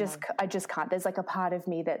 Like I just can't. There's like a part of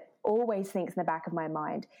me that always thinks in the back of my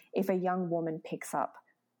mind, if a young woman picks up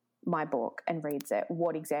my book and reads it,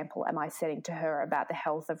 what example am I setting to her about the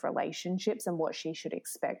health of relationships and what she should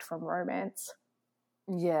expect from romance?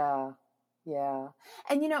 Yeah. Yeah.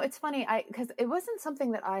 And, you know, it's funny, because it wasn't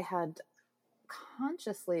something that I had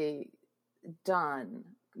consciously done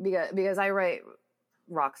because I write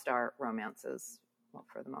rock star romances, well,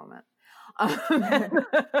 for the moment. For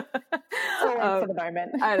the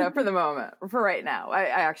moment. I know, for the moment, for right now. I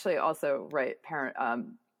actually also write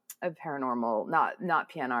paranormal, not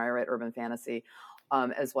PNR. I write urban fantasy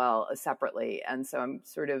as well, separately. And so I'm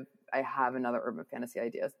sort of, I have another urban fantasy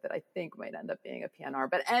idea that I think might end up being a PNR.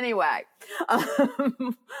 But anyway,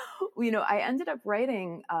 you know, I ended up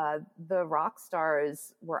writing the rock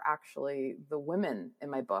stars were actually the women in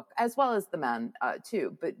my book, as well as the men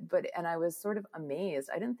too. But and I was sort of amazed.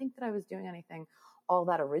 I didn't think that I was doing anything all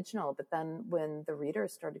that original. But then when the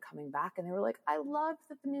readers started coming back and they were like, I loved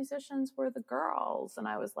that the musicians were the girls. And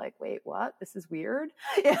I was like, wait, what? This is weird.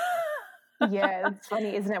 Yeah, it's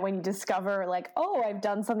funny, isn't it, when you discover like, oh, I've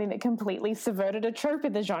done something that completely subverted a trope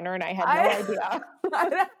in the genre and I had no idea.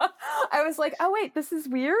 I was like, oh wait, this is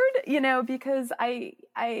weird, you know, because I,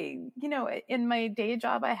 you know, in my day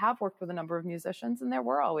job, I have worked with a number of musicians and there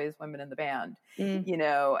were always women in the band, you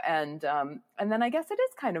know, and then I guess it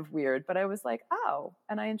is kind of weird, but I was like, oh,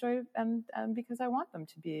 and I enjoy and because I want them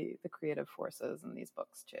to be the creative forces in these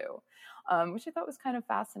books too, which I thought was kind of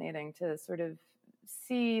fascinating to sort of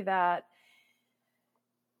see that.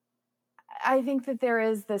 I think that there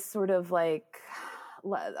is this sort of like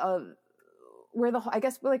where I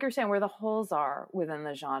guess like you're saying, where the holes are within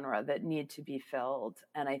the genre that need to be filled.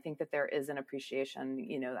 And I think that there is an appreciation,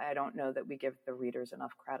 you know, I don't know that we give the readers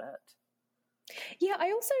enough credit. Yeah,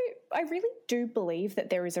 I really do believe that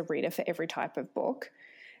there is a reader for every type of book.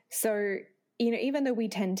 So, you know, even though we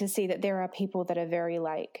tend to see that there are people that are very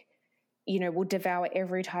like will devour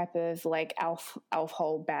every type of like elf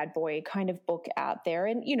hole bad boy kind of book out there.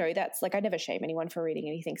 And, that's like, I never shame anyone for reading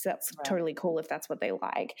anything. So that's totally cool if that's what they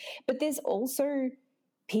like. But there's also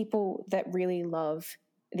people that really love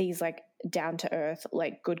these like down to earth,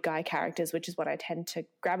 like good guy characters, which is what I tend to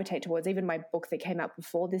gravitate towards. Even my book that came out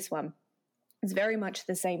before this one is very much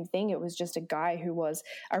the same thing. It was just a guy who was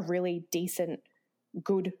a really decent,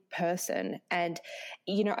 good person. And,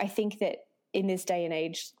 I think that in this day and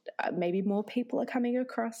age, maybe more people are coming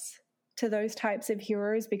across to those types of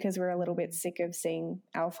heroes because we're a little bit sick of seeing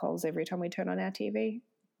elf holes every time we turn on our TV.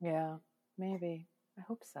 Yeah, maybe. I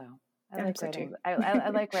hope so. I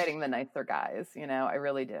like writing the nicer guys, I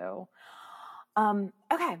really do.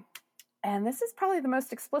 Okay. And this is probably the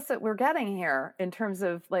most explicit we're getting here in terms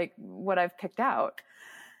of like what I've picked out.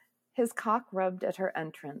 His cock rubbed at her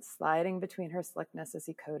entrance, sliding between her slickness as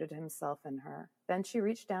he coated himself in her. Then she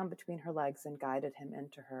reached down between her legs and guided him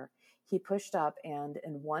into her. He pushed up and,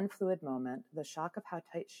 in one fluid moment, the shock of how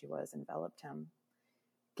tight she was enveloped him.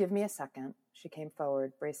 Give me a second. She came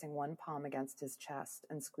forward, bracing one palm against his chest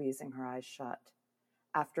and squeezing her eyes shut.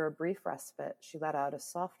 After a brief respite, she let out a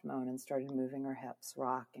soft moan and started moving her hips,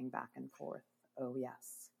 rocking back and forth. Oh,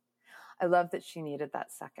 yes. I love that she needed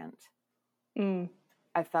that second.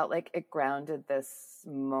 I felt like it grounded this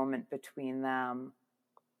moment between them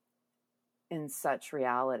in such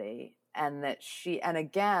reality. And that and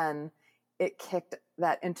again, it kicked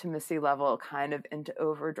that intimacy level kind of into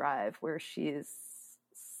overdrive where she's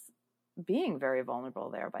being very vulnerable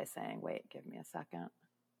there by saying, wait, give me a second.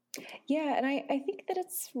 Yeah, and I think that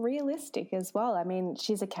it's realistic as well. I mean,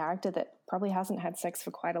 she's a character that probably hasn't had sex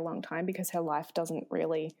for quite a long time because her life doesn't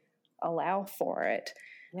really allow for it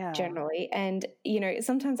generally. And,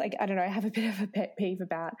 sometimes I don't know, I have a bit of a pet peeve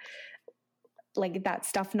about like that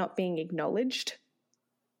stuff not being acknowledged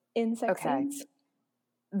in sex scenes.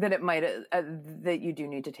 That it might, that you do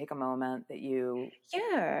need to take a moment that you...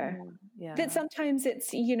 Yeah. That sometimes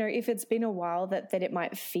it's, if it's been a while that it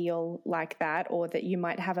might feel like that, or that you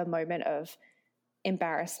might have a moment of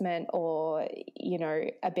embarrassment or,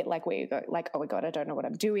 a bit like where you go like, oh my God, I don't know what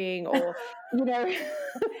I'm doing, or,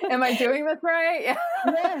 am I doing this right?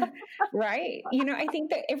 Yeah. Right. I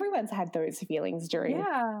think that everyone's had those feelings during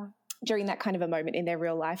that kind of a moment in their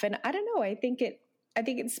real life. And I don't know, I think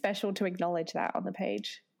it's special to acknowledge that on the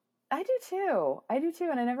page. I do too.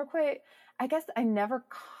 And I guess I never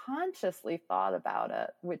consciously thought about it,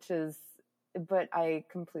 but I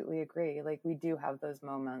completely agree. Like we do have those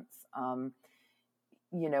moments,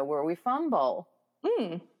 where we fumble,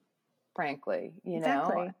 frankly,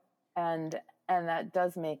 exactly. And that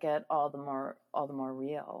does make it all the more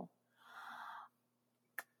real.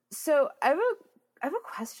 So I have a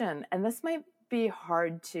question, and this might be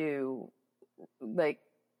hard to like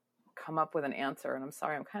come up with an answer, and I'm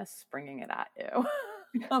sorry, I'm kind of springing it at you.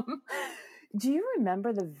 Do you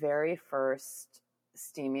remember the very first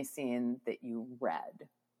steamy scene that you read?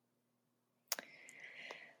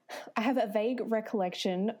 I have a vague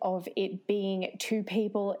recollection of it being two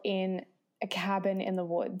people in a cabin in the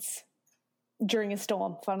woods during a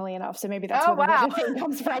storm, funnily enough. So maybe that's where the thing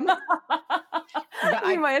comes from.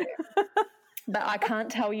 But I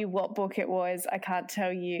can't tell you what book it was. I can't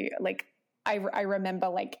tell you, like, I remember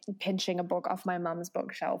like pinching a book off my mum's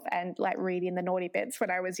bookshelf and like reading the naughty bits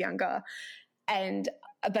when I was younger,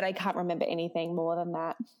 but I can't remember anything more than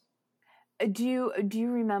that. Do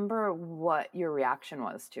you remember what your reaction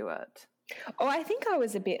was to it? Oh, I think I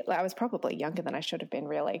was probably younger than I should have been,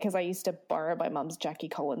 really, because I used to borrow my mum's Jackie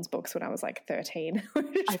Collins books when I was like 13.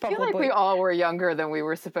 I feel like we all were younger than we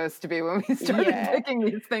were supposed to be when we started picking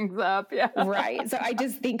these things up. Yeah. Right. So I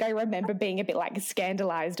just think I remember being a bit like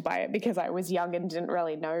scandalized by it because I was young and didn't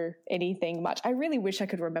really know anything much. I really wish I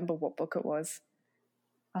could remember what book it was.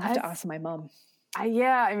 I'll have to ask my mum.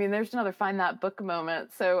 I mean, there's another find that book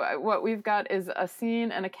moment. So what we've got is a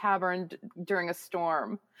scene in a cavern during a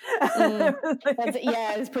storm.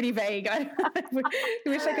 It's pretty vague. I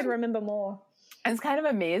wish I could remember more. And it's kind of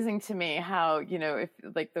amazing to me how, if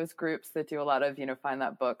like those groups that do a lot of, find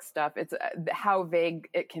that book stuff, it's how vague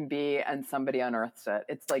it can be and somebody unearths it.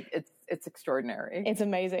 It's like, it's extraordinary. It's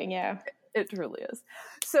amazing. Yeah, it truly is.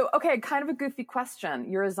 So, okay. Kind of a goofy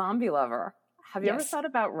question. You're a zombie lover. Have you ever thought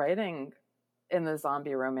about writing in the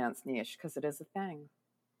zombie romance niche, because it is a thing?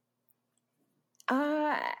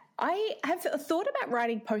 I have thought about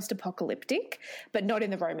writing post-apocalyptic, but not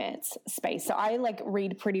in the romance space. So I like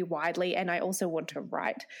read pretty widely, and I also want to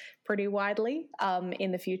write pretty widely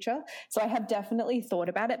in the future. So I have definitely thought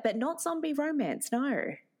about it, but not zombie romance,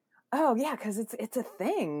 no. Oh yeah, because it's a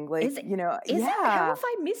thing. Like, Is it? How have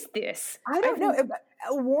I missed this? I don't know.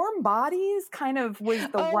 Warm Bodies kind of was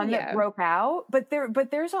the one that broke out, but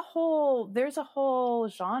there's a whole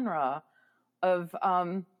genre of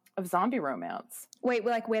zombie romance. Wait,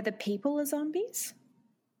 like where the people are zombies?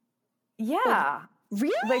 Yeah.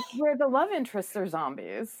 Really? Like where the love interests are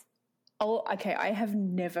zombies. Oh, okay. I have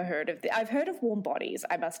never heard of I've heard of Warm Bodies,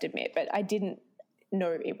 I must admit, but I didn't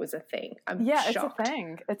know it was a thing. I'm shocked. It's a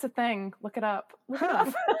thing. It's a thing. Look it up.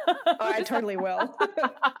 Oh, I totally will.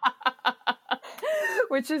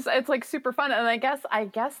 It's like super fun. And I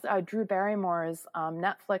guess Drew Barrymore's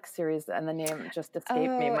Netflix series, and the name just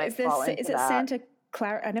escaped me, might fall into that. Is it Santa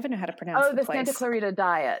Clara? I never know how to pronounce the place. Santa Clarita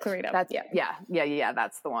Diet. Clarita. That's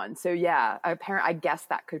that's the one. So yeah, I guess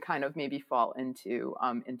that could kind of maybe fall into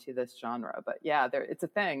this genre. But yeah, it's a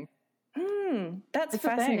thing. That's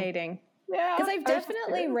fascinating. Yeah, because I've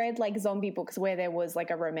definitely read like zombie books where there was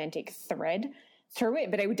like a romantic thread through it,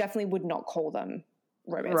 but I definitely would not call them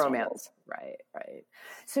romance novels. Right.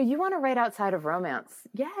 So you want to write outside of romance?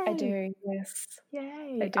 Yay! I do. Yes.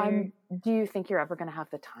 Yay! I do. Do you think you're ever going to have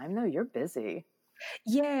the time though? You're busy.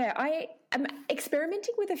 Yeah, I am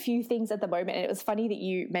experimenting with a few things at the moment, and it was funny that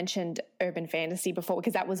you mentioned urban fantasy before,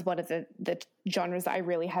 because that was one of the genres that I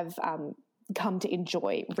really have come to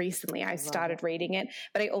enjoy recently. I started reading it,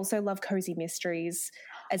 but I also love cozy mysteries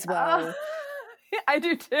as well. I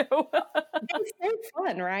do too. It's so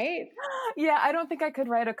fun, right? Yeah, I don't think I could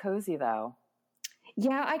write a cozy though.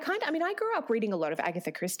 Yeah, I grew up reading a lot of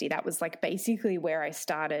Agatha Christie. That was like basically where I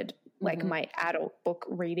started like my adult book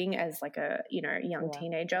reading as like a, young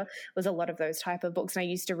teenager, was a lot of those type of books. And I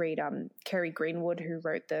used to read Kerry Greenwood, who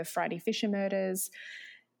wrote the Friday Fisher Murders.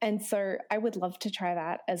 And so I would love to try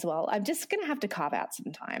that as well. I'm just going to have to carve out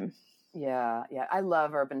some time. Yeah. I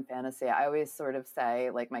love urban fantasy. I always sort of say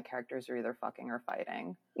like my characters are either fucking or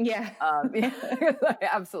fighting. Yeah. I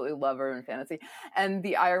absolutely love urban fantasy. And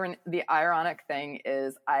the ironic thing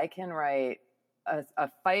is I can write a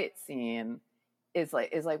fight scene is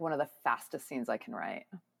like one of the fastest scenes I can write.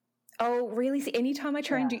 Oh, really? See, anytime I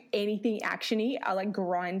try and do anything actiony, I like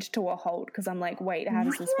grind to a halt because I'm like, wait, how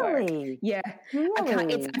does this work? Yeah. Really? I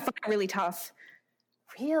find it really tough.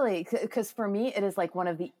 Really? Because for me, it is like one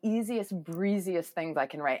of the easiest, breeziest things I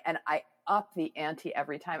can write. And I up the ante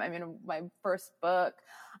every time. I mean, my first book,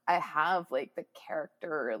 I have like the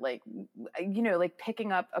character, like, like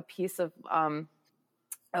picking up a piece of,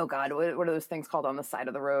 oh God, what are those things called on the side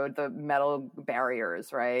of the road? The metal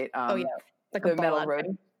barriers, right? Like the a metal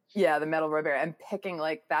road. Yeah, the metal road barrier, and picking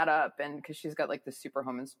like that up, and because she's got like the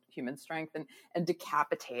superhuman strength, and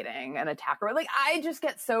decapitating an attacker. Like I just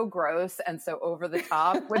get so gross and so over the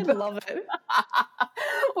top. I love it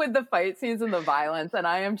with the fight scenes and the violence, and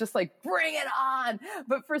I am just like, bring it on.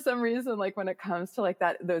 But for some reason, like when it comes to like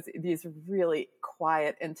these really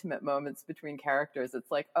quiet, intimate moments between characters,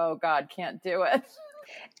 it's like, oh God, can't do it.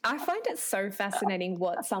 I find it so fascinating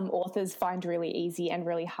what some authors find really easy and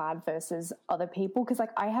really hard versus other people. Because like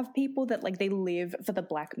I have people that like they live for the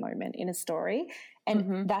black moment in a story,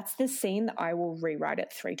 and that's the scene that I will rewrite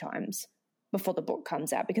it 3 times before the book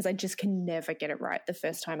comes out because I just can never get it right the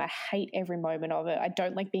first time. I hate every moment of it. I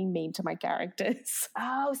don't like being mean to my characters.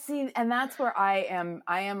 Oh, see, and that's where I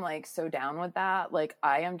am like so down with that. Like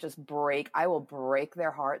I will break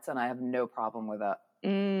their hearts, and I have no problem with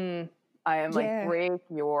it. I am like, break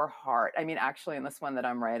your heart. I mean, actually in this one that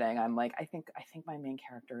I'm writing, I'm like, I think my main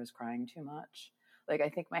character is crying too much. Like, I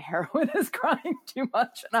think my heroine is crying too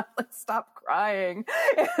much, and I'm like, stop crying.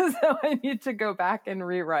 So I need to go back and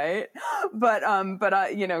rewrite. But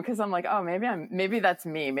cause I'm like, oh, maybe that's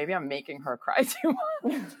me. Maybe I'm making her cry too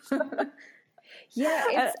much.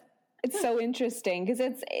 Yeah. It's so interesting because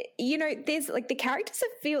it's, there's like the characters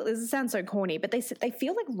this sounds so corny, but they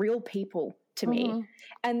feel like real people to me.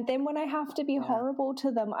 And then when I have to be horrible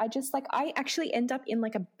to them, I actually end up in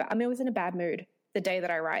like I was in a bad mood the day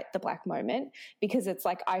that I write the black moment because it's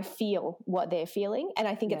like I feel what they're feeling. And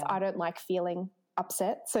I think I don't like feeling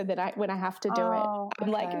upset. So that when I have to do it,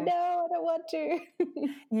 I'm like, no, I don't want to.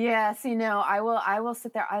 Yeah. See, no, I will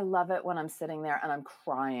sit there. I love it when I'm sitting there and I'm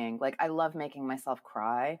crying. Like I love making myself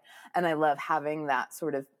cry, and I love having that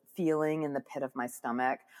sort of feeling in the pit of my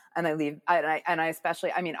stomach. And I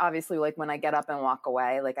especially, I mean, obviously like when I get up and walk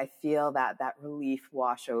away, like I feel that relief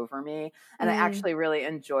wash over me. And I actually really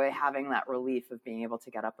enjoy having that relief of being able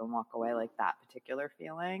to get up and walk away, like that particular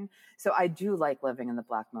feeling. So I do like living in the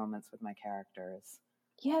black moments with my characters.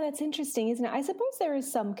 Yeah, that's interesting, isn't it? I suppose there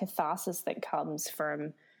is some catharsis that comes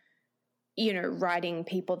from, writing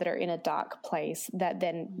people that are in a dark place that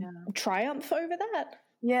then triumph over that.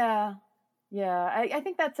 Yeah. Yeah, I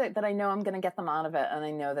think that's it, that I know I'm going to get them out of it. And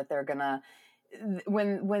I know that they're going to,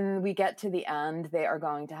 when we get to the end, they are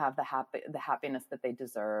going to have the happiness that they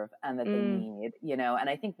deserve and that they need, you know? And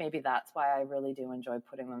I think maybe that's why I really do enjoy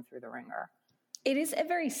putting them through the ringer. It is a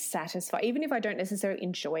very satisfying, even if I don't necessarily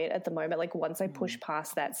enjoy it at the moment, like once I push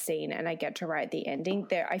past that scene and I get to write the ending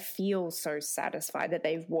there, I feel so satisfied that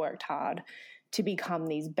they've worked hard to become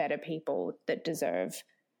these better people that deserve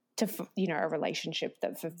to, you know, a relationship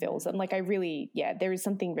that fulfills them. Like I really, there is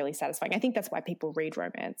something really satisfying. I think that's why people read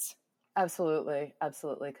romance. Absolutely.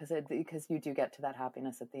 Absolutely. Because you do get to that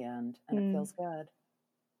happiness at the end and it feels good.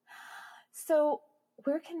 So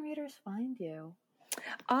where can readers find you?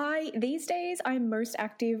 These days I'm most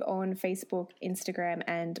active on Facebook, Instagram,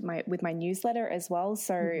 and with my newsletter as well.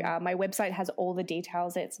 So my website has all the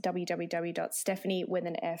details. It's www.stephanie with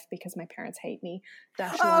an F because my parents hate me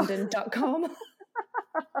 -london.com.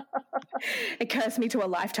 It cursed me to a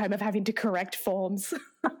lifetime of having to correct forms.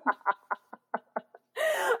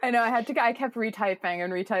 I know. I kept retyping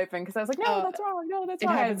and retyping because I was like, no, that's wrong. No, that's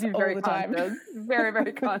wrong. It happens all the time. Very,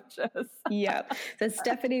 very conscious. Yeah. So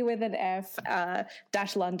Stephanie with an F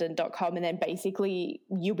 -london.com. And then basically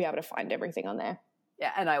you'll be able to find everything on there.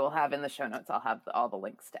 Yeah. And I will have in the show notes, I'll have all the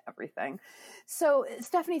links to everything. So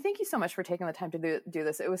Stephanie, thank you so much for taking the time to do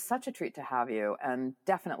this. It was such a treat to have you and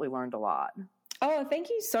definitely learned a lot. Oh, thank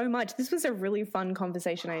you so much. This was a really fun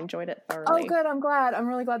conversation. I enjoyed it thoroughly. Oh, good. I'm glad. I'm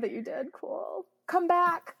really glad that you did. Cool. Come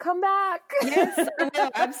back. Yes, I will.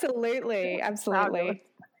 Absolutely.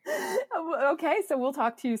 Okay, so we'll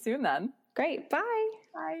talk to you soon then. Great. Bye.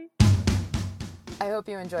 Bye. I hope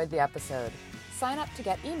you enjoyed the episode. Sign up to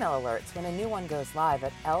get email alerts when a new one goes live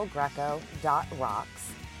at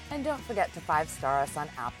elgreco.rocks. And don't forget to 5-star us on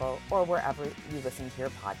Apple or wherever you listen to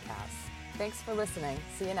your podcasts. Thanks for listening.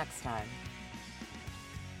 See you next time.